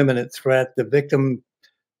 There's no imminent threat. The victim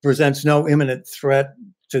presents no imminent threat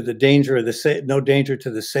to the danger of no danger to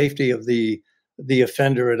the safety of the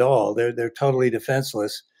offender at all. They're totally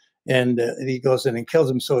defenseless, and he goes in and kills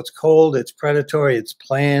them. So it's cold, it's predatory, it's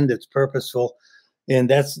planned, it's purposeful, and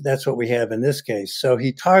that's what we have in this case. So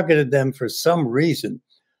he targeted them for some reason,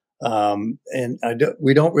 and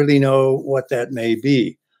we don't really know what that may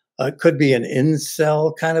be. It could be an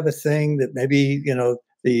incel kind of a thing, that maybe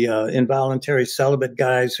the involuntary celibate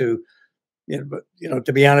guys who,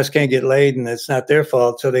 to be honest, can't get laid, and it's not their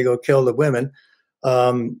fault, so they go kill the women.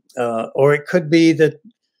 Or it could be that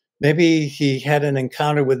maybe he had an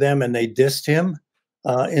encounter with them and they dissed him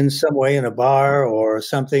in some way in a bar or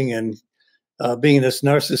something, and being this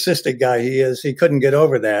narcissistic guy he is, he couldn't get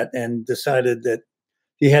over that and decided that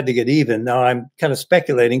he had to get even. Now, I'm kind of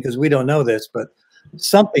speculating because we don't know this, but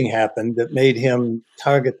something happened that made him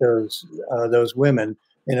target those women,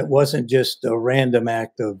 and it wasn't just a random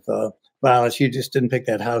act of violence. You just didn't pick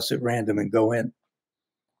that house at random and go in.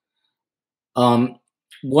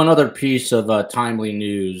 One other piece of timely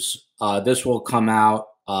news. This will come out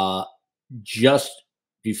just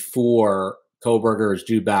before Kohberger is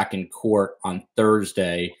due back in court on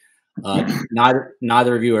Thursday.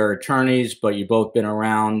 Neither of you are attorneys, but you've both been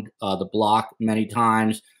around the block many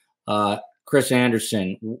times. Chris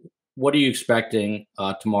Anderson, what are you expecting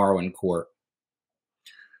tomorrow in court?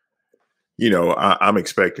 I'm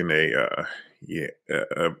expecting a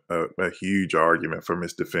huge argument from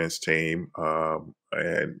his defense team,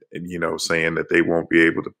 and saying that they won't be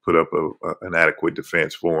able to put up an adequate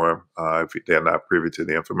defense for him if they're not privy to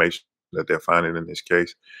the information that they're finding in this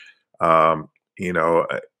case. And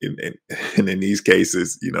in these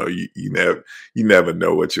cases, you never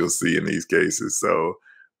know what you'll see in these cases. So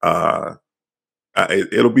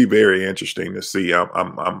it'll be very interesting to see.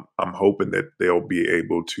 I'm hoping that they'll be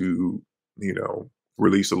able to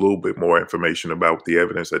release a little bit more information about the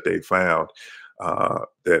evidence that they found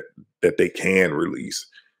that they can release.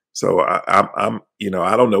 So I'm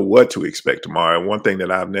I don't know what to expect tomorrow. One thing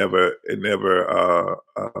that I've never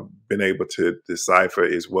been able to decipher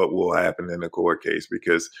is what will happen in a court case,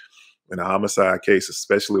 because in a homicide case,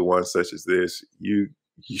 especially one such as this, you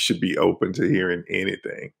should be open to hearing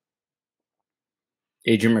anything.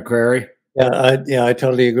 Agent McCrary? Yeah, I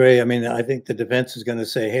totally agree. I mean, I think the defense is going to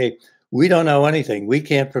say, "Hey, we don't know anything. We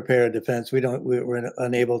can't prepare a defense. We're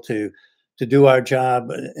unable to do our job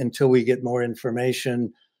until we get more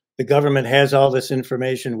information. The government has all this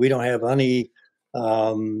information. We don't have any. We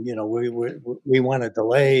want to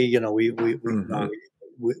delay.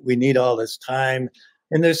 We need all this time."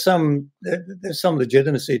 And there's some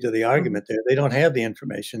legitimacy to the argument there. They don't have the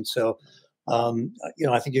information, so I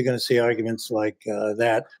think you're going to see arguments like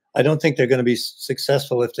that. I don't think they're going to be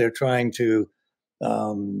successful if they're trying to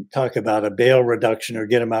talk about a bail reduction or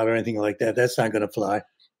get them out or anything like that. That's not going to fly.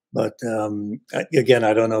 But again,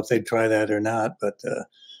 I don't know if they'd try that or not. But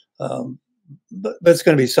it's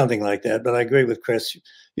going to be something like that. But I agree with Chris.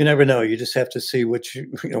 You never know. You just have to see what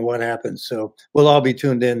happens. So we'll all be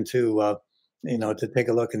tuned in to to take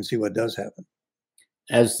a look and see what does happen.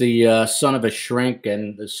 As the son of a shrink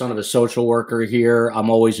and the son of a social worker here, I'm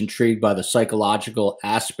always intrigued by the psychological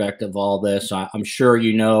aspect of all this. I'm sure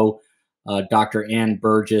you know Dr. Ann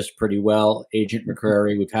Burgess pretty well, Agent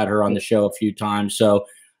McCrary. We've had her on the show a few times. So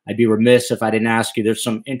I'd be remiss if I didn't ask you. There's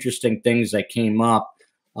some interesting things that came up,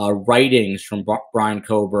 writings from Bryan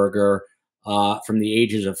Kohberger from the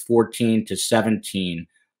ages of 14 to 17.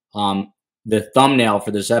 The thumbnail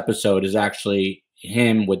for this episode is actually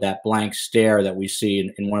him with that blank stare that we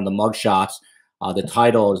see in one of the mugshots. The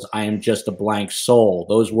title is "I Am Just a Blank Soul."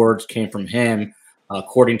 Those words came from him,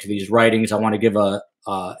 according to these writings. I want to give a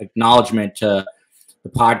acknowledgement to the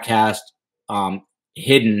podcast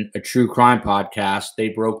Hidden, a true crime podcast. They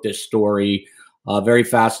broke this story. Very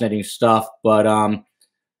fascinating stuff. But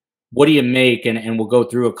what do you make? And we'll go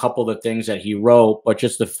through a couple of the things that he wrote, but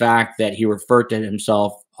just the fact that he referred to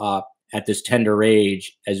himself at this tender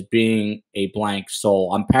age as being a blank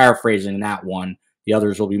soul. I'm paraphrasing that one. The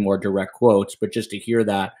others will be more direct quotes, but just to hear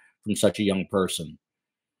that from such a young person.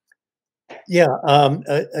 Yeah.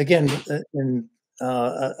 Again,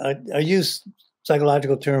 I use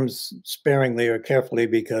psychological terms sparingly or carefully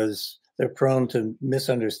because they're prone to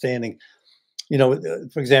misunderstanding.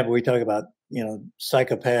 For example, we talk about,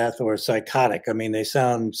 psychopath or psychotic. I mean, they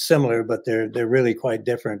sound similar, but they're really quite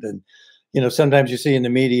different. And, sometimes you see in the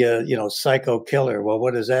media, psycho killer. Well,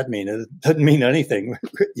 what does that mean? It doesn't mean anything,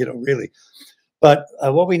 really. But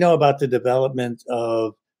what we know about the development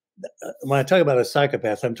of, when I talk about a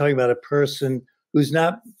psychopath, I'm talking about a person who's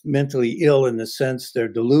not mentally ill in the sense they're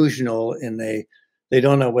delusional and they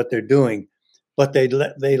don't know what they're doing, but they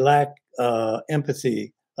lack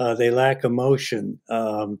empathy. They lack emotion.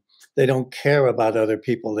 They don't care about other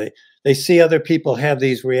people. They see other people have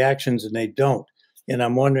these reactions and they don't. And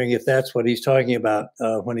I'm wondering if that's what he's talking about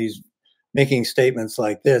when he's making statements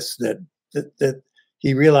like this, that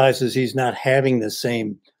he realizes he's not having the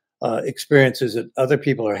same experiences that other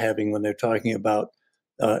people are having when they're talking about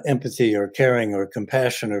empathy or caring or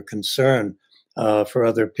compassion or concern for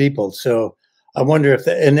other people. So I wonder if,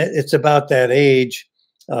 and it's about that age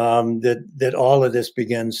that all of this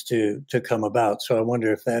begins to come about. So I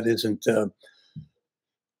wonder if that isn't,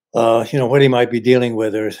 what he might be dealing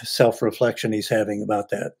with or self-reflection he's having about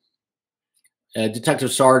that.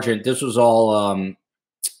 Detective Sergeant, this was all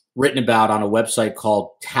written about on a website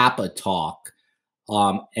called Tappa Talk.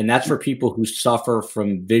 And that's for people who suffer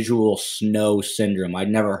from visual snow syndrome. I'd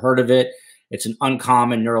never heard of it. It's an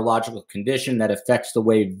uncommon neurological condition that affects the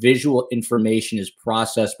way visual information is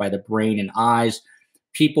processed by the brain and eyes.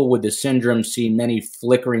 People with the syndrome see many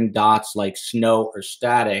flickering dots like snow or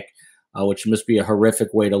static, which must be a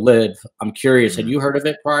horrific way to live. I'm curious, had you heard of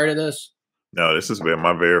it prior to this? No, this has been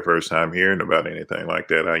my very first time hearing about anything like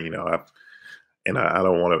that. I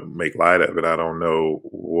don't want to make light of it. I don't know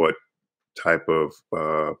what type of,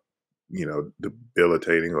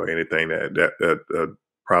 debilitating or anything that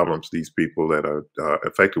problems these people that are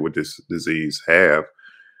affected with this disease have.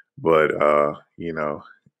 But,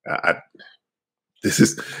 this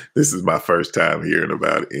is my first time hearing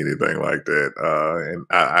about anything like that. And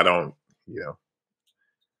I don't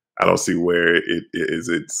see where it is.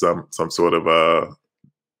 It's some sort of a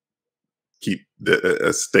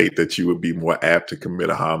state that you would be more apt to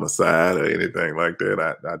commit a homicide or anything like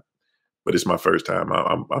that. But it's my first time.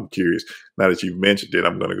 I'm curious. Now that you've mentioned it,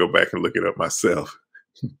 I'm going to go back and look it up myself.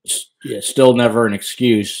 Yeah, still never an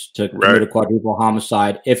excuse to commit a quadruple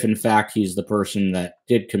homicide if, in fact, he's the person that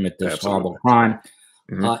did commit this horrible crime.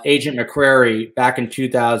 Mm-hmm. Agent McCrary, back in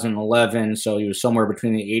 2011, so he was somewhere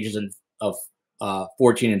between the ages of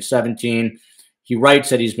 14 and 17. He writes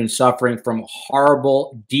that he's been suffering from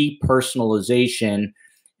horrible depersonalization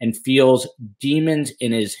and feels demons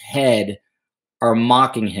in his head are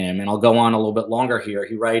mocking him. And I'll go on a little bit longer here.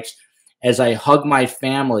 He writes, "As I hug my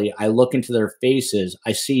family, I look into their faces.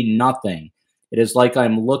 I see nothing. It is like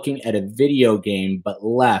I'm looking at a video game, but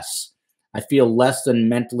less. I feel less than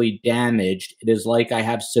mentally damaged. It is like I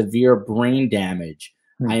have severe brain damage.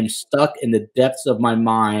 I am stuck in the depths of my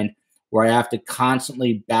mind where I have to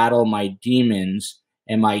constantly battle my demons.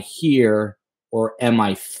 Am I here or am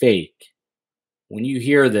I fake?" When you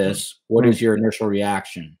hear this, what is your initial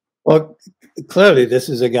reaction? Well, clearly this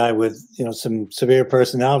is a guy with, some severe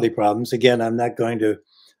personality problems. Again, I'm not going to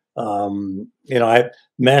You know, I have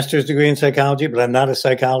master's degree in psychology, but I'm not a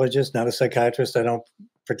psychologist, not a psychiatrist. I don't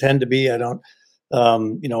pretend to be. I don't,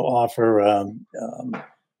 you know, offer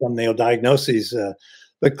thumbnail diagnoses.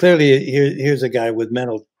 But clearly, here's a guy with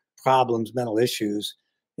mental problems, mental issues,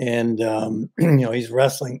 and you know, he's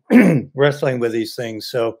wrestling wrestling with these things.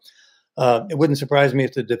 So it wouldn't surprise me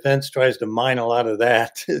if the defense tries to mine a lot of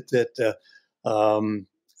that. You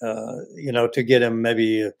know, to get him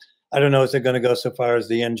maybe. I don't know if they're going to go so far as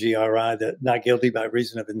the NGRI, that not guilty by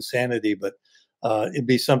reason of insanity, but it'd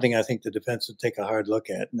be something I think the defense would take a hard look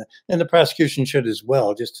at, and the prosecution should as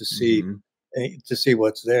well, just to see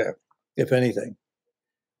what's there, if anything.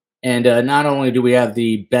 And not only do we have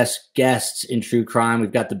the best guests in true crime,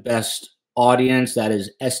 we've got the best audience, that is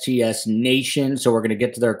STS Nation. So we're going to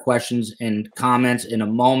get to their questions and comments in a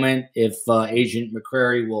moment, if Agent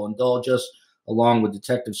McCrary will indulge us, along with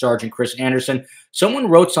Detective Sergeant Chris Anderson. Someone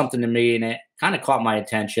wrote something to me, and it kind of caught my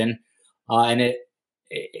attention, and it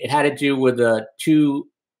had to do with the two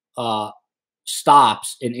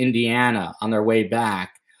stops in Indiana on their way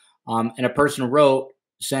back. And a person wrote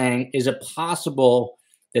saying, is it possible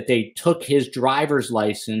that they took his driver's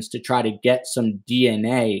license to try to get some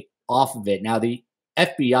DNA off of it? Now, the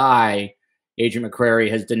FBI, Agent McCrary,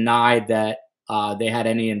 has denied that they had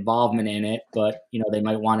any involvement in it, but, you know, they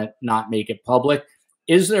might want to not make it public.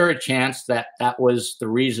 Is there a chance that that was the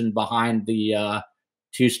reason behind the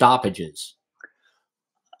two stoppages?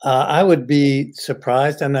 I would be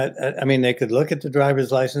surprised. I'm not. I mean, they could look at the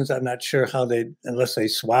driver's license. I'm not sure how they, unless they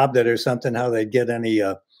swabbed it or something, how they'd get any,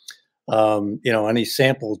 you know, any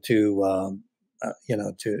sample to, you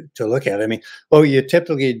know, to look at. I mean, what you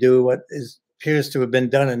typically do, what appears to have been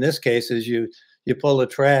done in this case, is you pull the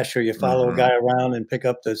trash, or you follow a guy around and pick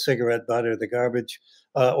up the cigarette butt or the garbage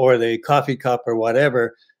or the coffee cup or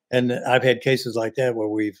whatever. And I've had cases like that where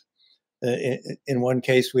we've, in one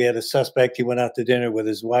case, we had a suspect. He went out to dinner with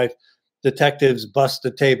his wife. Detectives bust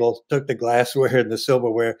the table, took the glassware and the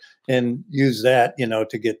silverware, and used that, you know,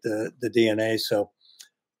 to get the DNA. So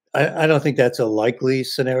I don't think that's a likely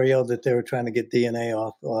scenario that they were trying to get DNA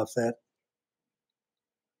off that.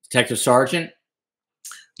 Detective Sergeant?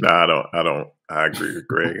 No, I don't. I agree with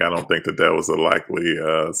Greg. I don't think that was a likely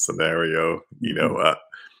scenario. You know,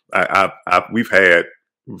 we've had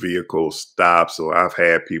vehicle stops, or I've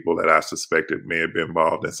had people that I suspected may have been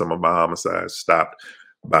involved in some of my homicides stopped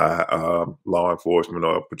by law enforcement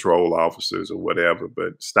or patrol officers or whatever.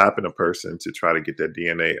 But stopping a person to try to get their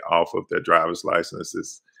DNA off of their driver's license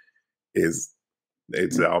is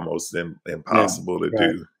it's almost impossible to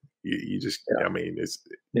do. You just, I mean,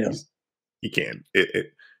 you can't.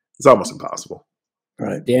 It's almost impossible.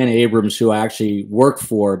 Right. Dan Abrams, who I actually worked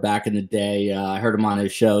for back in the day, I heard him on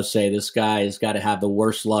his show say this guy has got to have the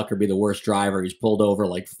worst luck or be the worst driver. He's pulled over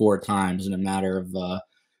like 4 times in a matter of a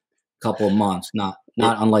couple of months. Not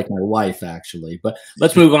unlike my wife, actually. But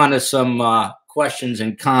let's move on to some questions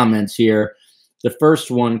and comments here. The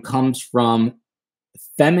first one comes from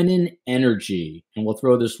Feminine Energy, and we'll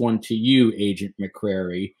throw this one to you, Agent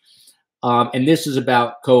McCrary. And this is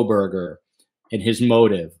about Kohberger and his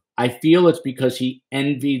motive. I feel it's because he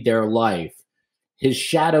envied their life. His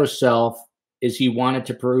shadow self is he wanted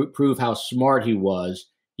to prove how smart he was,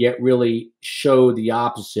 yet really show the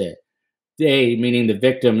opposite. They, meaning the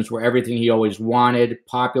victims, were everything he always wanted: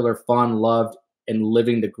 popular, fun, loved, and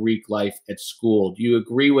living the Greek life at school. Do you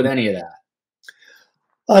agree with any of that?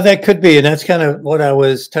 That could be, and that's kind of what I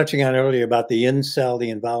was touching on earlier about the incel,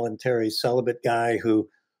 the involuntary celibate guy who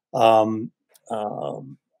harbors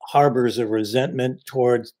a resentment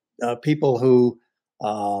towards people who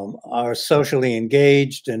are socially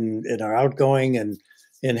engaged and are outgoing and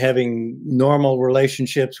having normal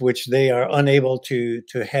relationships, which they are unable to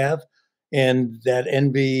have. And that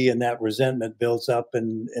envy and that resentment builds up,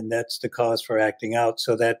 and that's the cause for acting out.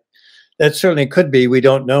 So that certainly could be. We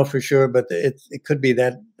don't know for sure, but it could be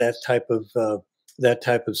that type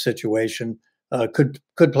of situation could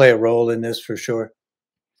play a role in this for sure.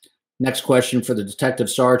 Next question for the Detective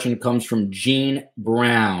Sergeant comes from Gene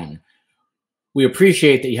Brown. We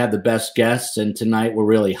appreciate that you have the best guests, and tonight we're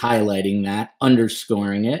really highlighting that,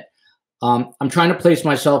 underscoring it. I'm trying to place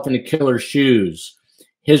myself in the killer's shoes.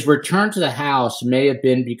 His return to the house may have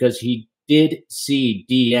been because he did see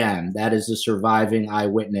DM, that is the surviving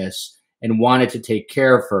eyewitness, and wanted to take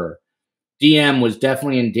care of her. DM was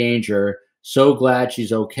definitely in danger. So glad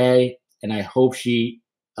she's okay, and I hope she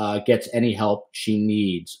gets any help she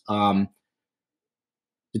needs.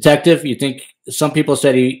 Detective, you think some people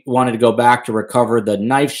said he wanted to go back to recover the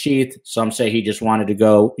knife sheath. Some say he just wanted to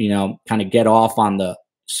go, you know, kind of get off on the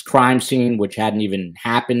crime scene, which hadn't even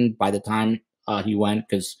happened by the time he went,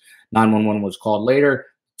 because 911 was called later.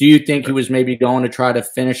 do you think he was maybe going to try to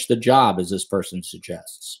finish the job, as this person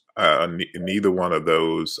suggests? Neither one of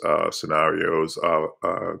those scenarios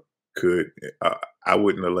could. I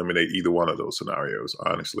wouldn't eliminate either one of those scenarios,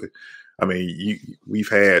 honestly. I mean, we've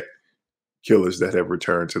had killers that have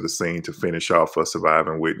returned to the scene to finish off a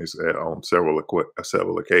surviving witness on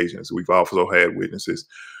several occasions. We've also had witnesses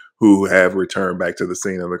who have returned back to the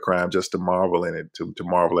scene of the crime just to marvel in it, to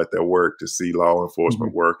marvel at their work, to see law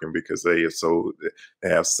enforcement working, because they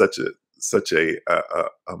have such a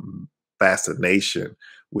fascination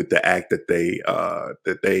with the act that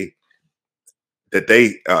they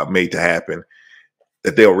made to happen,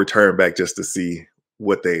 that they'll return back just to see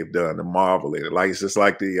what they've done, to marvel at it. Like, it's just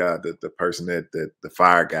like the person the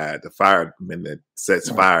fireman that sets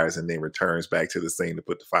fires and then returns back to the scene to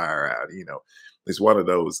put the fire out. You know, it's one of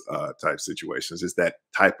those type situations. It's that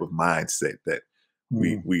type of mindset that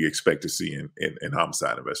we expect to see in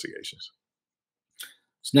homicide investigations.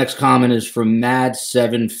 This next comment is from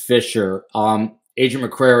Mad7 Fisher. Agent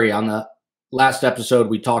McCrary, on the last episode,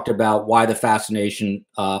 we talked about why the fascination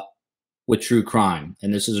with true crime,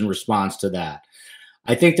 and this is in response to that.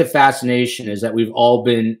 I think the fascination is that we've all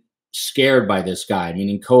been scared by this guy,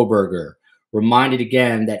 meaning Kohberger, reminded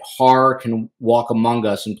again that horror can walk among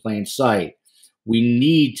us in plain sight. We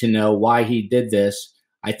need to know why he did this.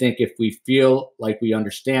 I think if we feel like we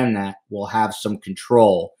understand that, we'll have some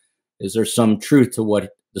control. Is there some truth to what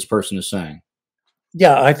this person is saying?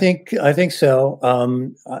 Yeah, I think so.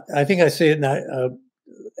 I think I see it, and I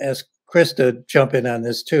ask Chris to jump in on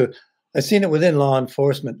this too. I've seen it within law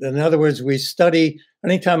enforcement. In other words, we study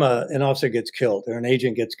anytime an officer gets killed or an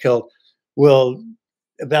agent gets killed, we'll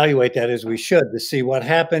evaluate that, as we should, to see what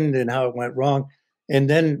happened and how it went wrong. And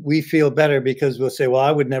then we feel better because we'll say, well,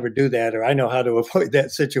 I would never do that, or I know how to avoid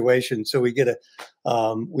that situation. So we get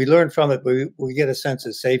we learn from it, but we get a sense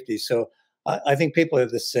of safety. So I think people are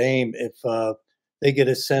the same. If they get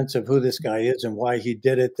a sense of who this guy is and why he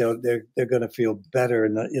did it, they're going to feel better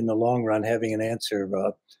in the long run, having an answer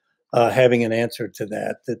to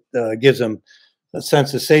that gives them a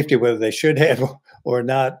sense of safety, whether they should have or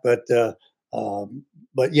not. But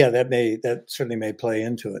yeah, that certainly may play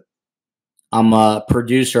into it. I'm a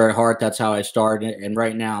producer at heart. That's how I started. And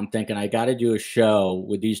right now I'm thinking I got to do a show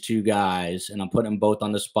with these two guys, and I'm putting them both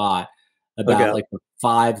on the spot about like the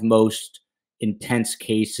 5 most intense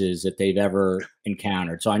cases that they've ever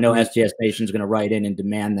encountered. So I know STS Nation is going to write in and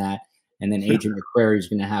demand that, and then Agent McCrary is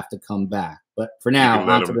going to have to come back. But for now,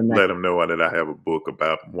 let them know that I have a book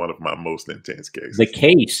about one of my most intense cases. The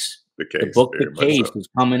Case. The book, The Case, is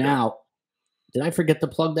coming out. Did I forget to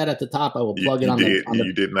plug that at the top? I will plug it on the.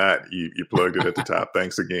 You did not. You plugged it at the top.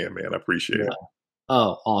 Thanks again, man. I appreciate it.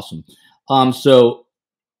 Oh, awesome. So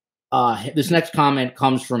this next comment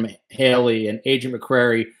comes from Haley and Agent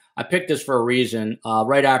McCrary. I picked this for a reason.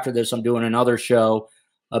 Right after this, I'm doing another show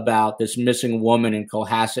about this missing woman in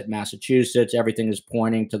Cohasset, Massachusetts. Everything is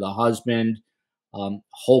pointing to the husband.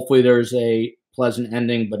 Hopefully there's a pleasant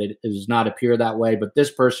ending, but it does not appear that way. But this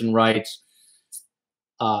person writes,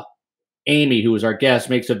 Amy, who is our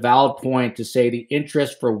guest, makes a valid point to say the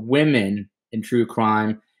interest for women in true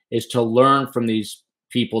crime is to learn from these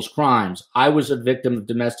people's crimes. I was a victim of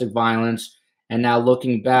domestic violence, and now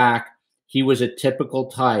looking back, he was a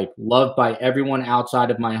typical type, loved by everyone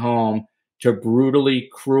outside of my home, to brutally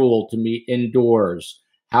cruel to me indoors.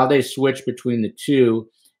 How they switch between the two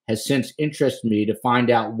has since interested me to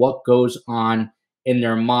find out what goes on in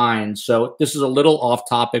their minds. So this is a little off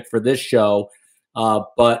topic for this show,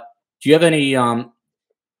 but do you have any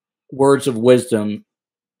words of wisdom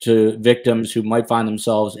to victims who might find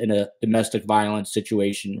themselves in a domestic violence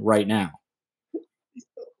situation right now?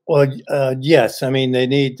 Well, yes. I mean, they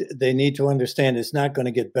need to understand it's not going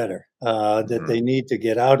to get better. That they need to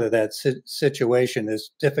get out of that situation, as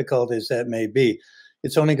difficult as that may be.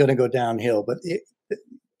 It's only going to go downhill. But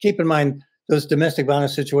keep in mind, those domestic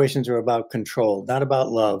violence situations are about control, not about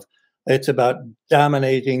love. It's about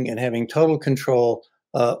dominating and having total control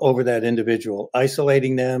over that individual,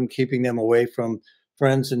 isolating them, keeping them away from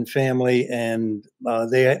friends and family, and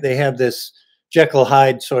they have this Jekyll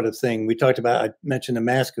Hyde sort of thing. We talked about, I mentioned the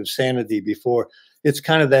mask of sanity before. It's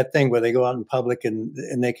kind of that thing where they go out in public and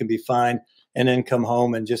they can be fine, and then come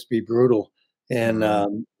home and just be brutal. And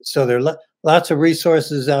so there are lots of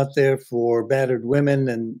resources out there for battered women,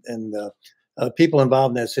 and people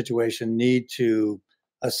involved in that situation need to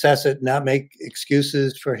assess it, not make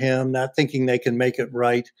excuses for him, not thinking they can make it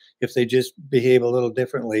right if they just behave a little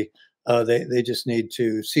differently. They just need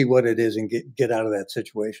to see what it is and get out of that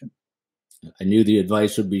situation. I knew the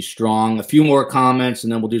advice would be strong. A few more comments,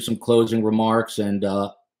 and then we'll do some closing remarks and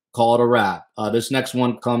call it a wrap. This next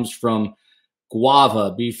one comes from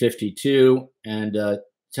Guava B52 and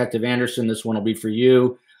Detective Anderson, this one will be for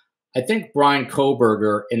you. I think Bryan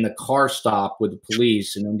Kohberger in the car stop with the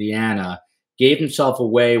police in Indiana gave himself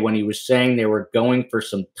away when he was saying they were going for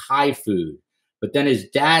some Thai food. But then his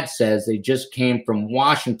dad says they just came from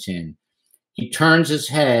Washington. He turns his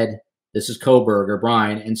head, this is Kohberger,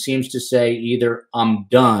 Bryan, and seems to say either I'm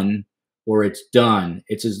done or it's done.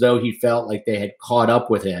 It's as though he felt like they had caught up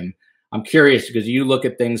with him. I'm curious because you look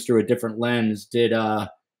at things through a different lens. Did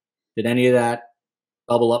any of that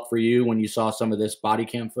bubble up for you when you saw some of this body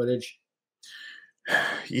cam footage?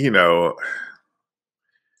 You know,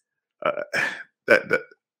 that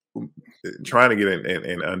trying to get in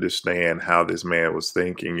and understand how this man was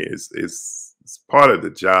thinking is part of the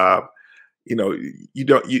job. You know,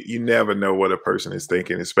 you never know what a person is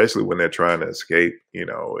thinking, especially when they're trying to escape. You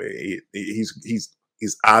know, he's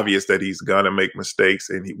obvious that he's gonna make mistakes,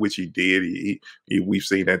 and which he did. We've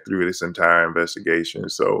seen that through this entire investigation.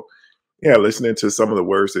 So, yeah, listening to some of the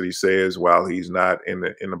words that he says while he's not in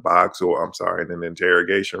the box, or I'm sorry, in an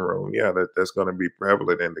interrogation room, yeah, that's going to be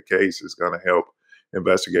prevalent in the case. It's going to help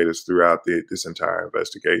investigators throughout this entire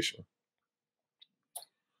investigation.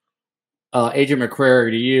 Agent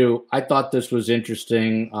McCrary, to you, I thought this was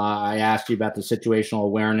interesting. I asked you about the situational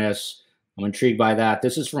awareness. I'm intrigued by that.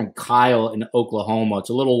 This is from Kyle in Oklahoma. It's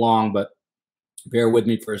a little long, but bear with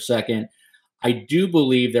me for a second. I do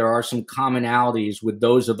believe there are some commonalities with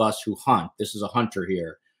those of us who hunt. This is a hunter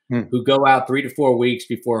here, who go out 3 to 4 weeks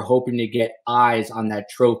before hoping to get eyes on that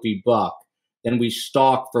trophy buck. Then we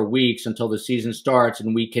stalk for weeks until the season starts,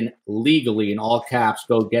 and we can legally, in all caps,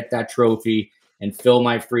 go get that trophy and fill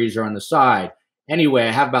my freezer on the side. Anyway,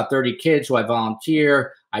 I have about 30 kids who I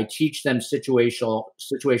volunteer. I teach them situational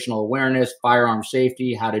awareness, firearm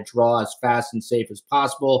safety, how to draw as fast and safe as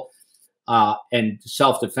possible, and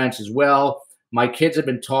self-defense as well. My kids have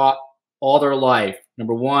been taught all their life.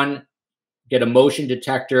 Number one, get a motion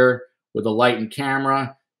detector with a light and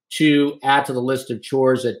camera. 2, add to the list of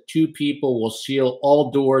chores that 2 people will seal all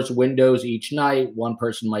doors, windows each night. 1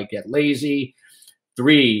 person might get lazy.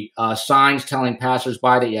 3, signs telling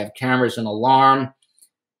passersby that you have cameras and alarm.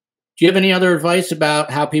 Do you have any other advice about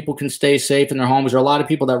how people can stay safe in their homes? There are a lot of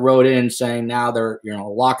people that wrote in saying now they're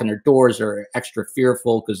locking their doors. They're extra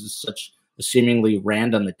fearful because it's such a seemingly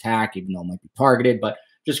random attack, even though it might be targeted. But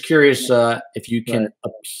just curious if you can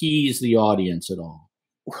appease the audience at all.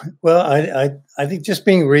 Well, I think just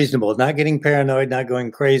being reasonable, not getting paranoid, not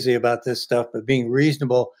going crazy about this stuff, but being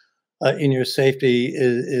reasonable in your safety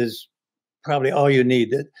is probably all you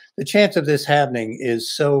need. The chance of this happening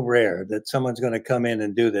is so rare that someone's going to come in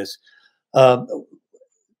and do this. The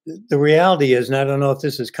reality is, and I don't know if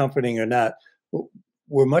this is comforting or not,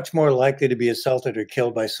 we're much more likely to be assaulted or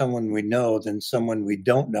killed by someone we know than someone we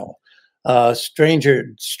don't know.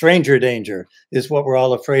 Stranger danger is what we're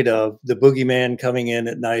all afraid of. The boogeyman coming in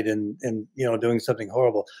at night and doing something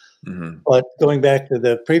horrible. Mm-hmm. But going back to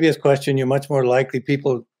the previous question,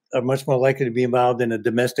 people are much more likely to be involved in a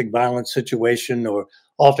domestic violence situation or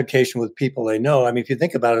altercation with people they know. I mean, if you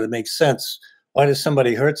think about it, it makes sense. Why does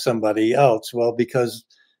somebody hurt somebody else? Well, because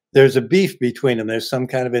there's a beef between them. There's some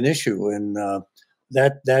kind of an issue, and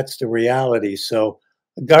that's the reality. So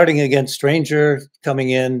guarding against stranger coming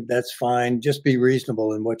in, that's fine. Just be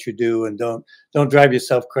reasonable in what you do, and don't drive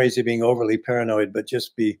yourself crazy being overly paranoid, but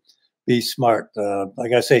just be smart.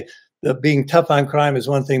 Like I say, being tough on crime is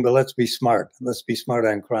one thing, but let's be smart. Let's be smart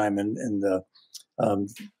on crime, and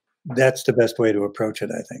that's the best way to approach it,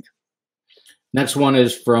 I think. Next one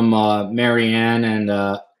is from Marianne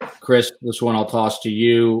and Chris. This one I'll toss to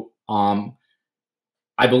you.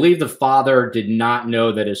 I believe the father did not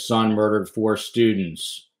know that his son murdered 4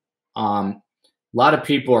 students. A lot of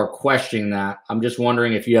people are questioning that. I'm just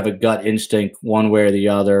wondering if you have a gut instinct one way or the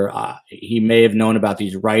other. He may have known about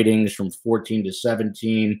these writings from 14 to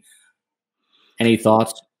 17. Any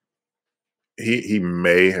thoughts? He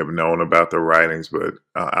may have known about the writings, but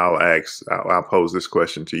I'll pose this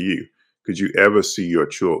question to you. Could you ever see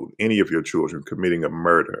any of your children committing a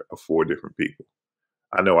murder of 4 different people?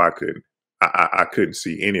 I know I couldn't. I couldn't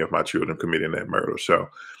see any of my children committing that murder. So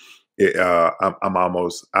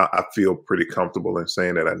I feel pretty comfortable in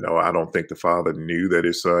saying that I don't think the father knew that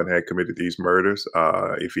his son had committed these murders.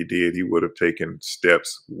 If he did, he would have taken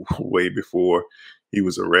steps way before he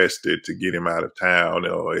was arrested to get him out of town,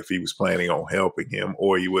 or if he was planning on helping him,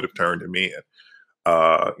 or he would have turned him in.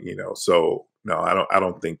 So no, I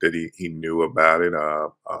don't think that he knew about it.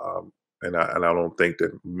 And I don't think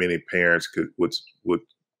that many parents would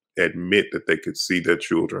admit that they could see their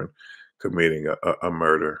children committing a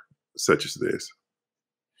murder such as this.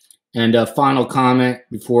 And a final comment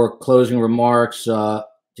before closing remarks to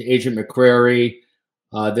to Agent McCrary.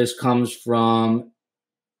 This comes from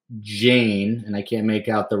Jane, and I can't make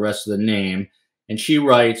out the rest of the name. And she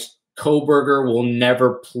writes, Kohberger will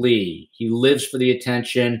never plea. He lives for the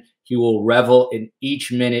attention. He will revel in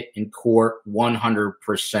each minute in court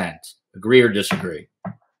 100%. Agree or disagree?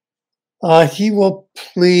 He will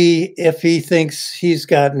plea if he thinks he's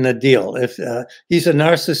gotten a deal. If he's a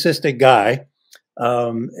narcissistic guy,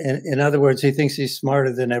 in other words, he thinks he's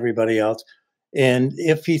smarter than everybody else. And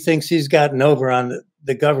if he thinks he's gotten over on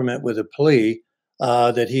the government with a plea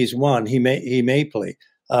that he's won, he may plea.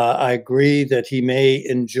 I agree that he may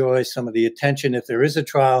enjoy some of the attention if there is a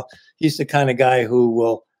trial. He's the kind of guy who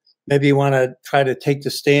will maybe want to try to take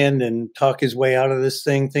the stand and talk his way out of this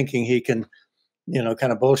thing, thinking he can,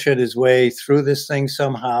 kind of bullshit his way through this thing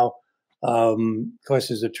somehow. Of course,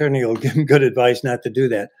 his attorney will give him good advice not to do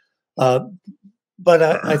that. But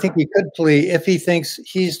I think he could plea if he thinks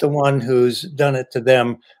he's the one who's done it to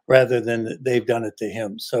them rather than they've done it to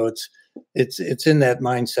him. So it's in that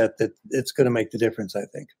mindset that it's going to make the difference, I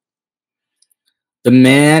think. The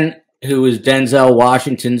man who is Denzel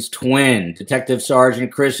Washington's twin, Detective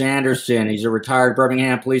Sergeant Chris Anderson. He's a retired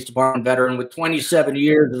Birmingham Police Department veteran with 27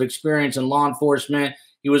 years of experience in law enforcement.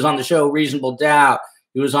 He was on the show Reasonable Doubt.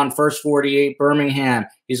 He was on First 48 Birmingham.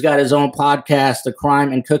 He's got his own podcast, the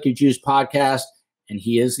Crime and Cookie Juice Podcast, and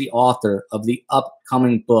he is the author of the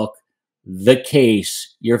upcoming book, The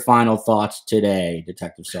Case. Your final thoughts today,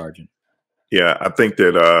 Detective Sergeant? Yeah, I think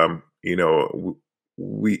that,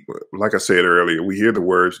 we, like I said earlier, we hear the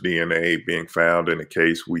words DNA being found in a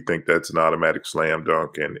case. We think that's an automatic slam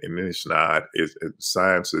dunk, and it's not.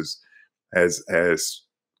 Science has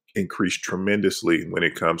increased tremendously when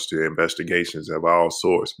it comes to investigations of all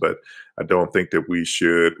sorts. But I don't think that we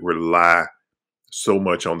should rely so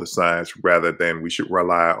much on the science rather than we should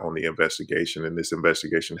rely on the investigation. And this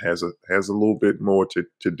investigation has a little bit more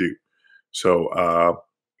to do. So,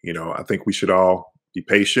 I think we should all be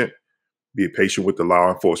patient with the law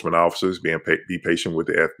enforcement officers, be patient with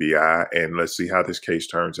the FBI, and let's see how this case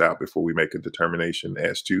turns out before we make a determination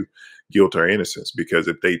as to guilt or innocence. Because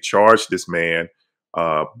if they charge this man,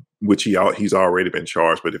 which he's already been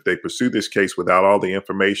charged, but if they pursue this case without all the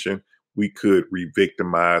information, we could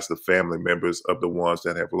re-victimize the family members of the ones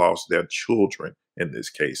that have lost their children in this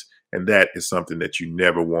case. And that is something that you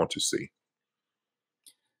never want to see.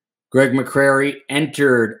 Gregg McCrary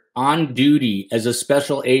entered on duty as a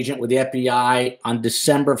special agent with the FBI on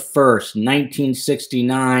December 1st,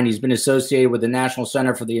 1969. He's been associated with the National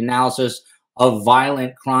Center for the Analysis of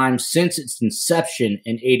Violent Crime since its inception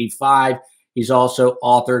in '85. He's also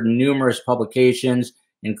authored numerous publications,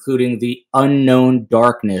 including The Unknown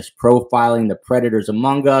Darkness, Profiling the Predators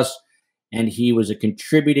Among Us, and he was a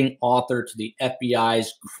contributing author to the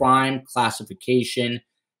FBI's Crime Classification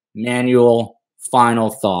Manual. Final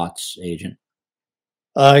thoughts, Agent?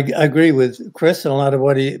 I agree with Chris and a lot of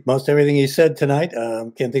most everything he said tonight.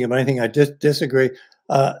 Can't think of anything I just disagree.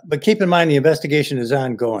 But keep in mind, the investigation is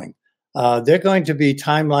ongoing. They're going to be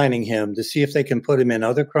timelining him to see if they can put him in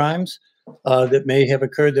other crimes that may have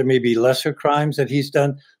occurred. There may be lesser crimes that he's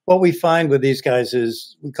done. What we find with these guys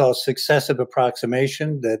is we call successive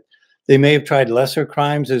approximation, that they may have tried lesser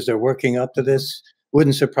crimes as they're working up to this.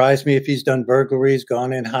 Wouldn't surprise me if he's done burglaries,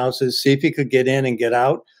 gone in houses, see if he could get in and get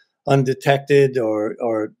out undetected, or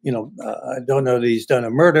I don't know that he's done a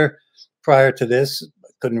murder prior to this.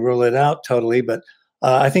 Couldn't rule it out totally, but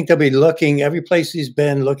I think they'll be looking every place he's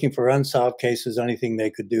been, looking for unsolved cases, anything they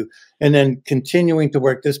could do, and then continuing to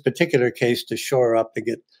work this particular case to shore up to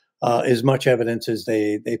get as much evidence as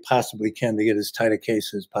they possibly can to get as tight a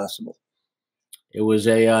case as possible. It was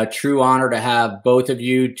a true honor to have both of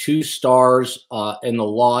you, 2 stars in the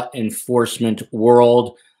law enforcement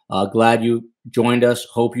world. Glad you joined us.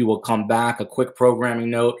 Hope you will come back. A quick programming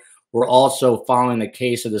note. We're also following the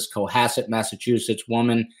case of this Cohasset, Massachusetts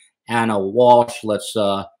woman, Anna Walsh. Let's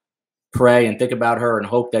pray and think about her and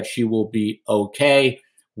hope that she will be okay.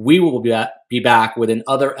 We will be back with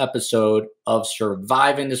another episode of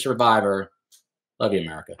Surviving the Survivor. Love you,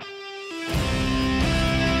 America.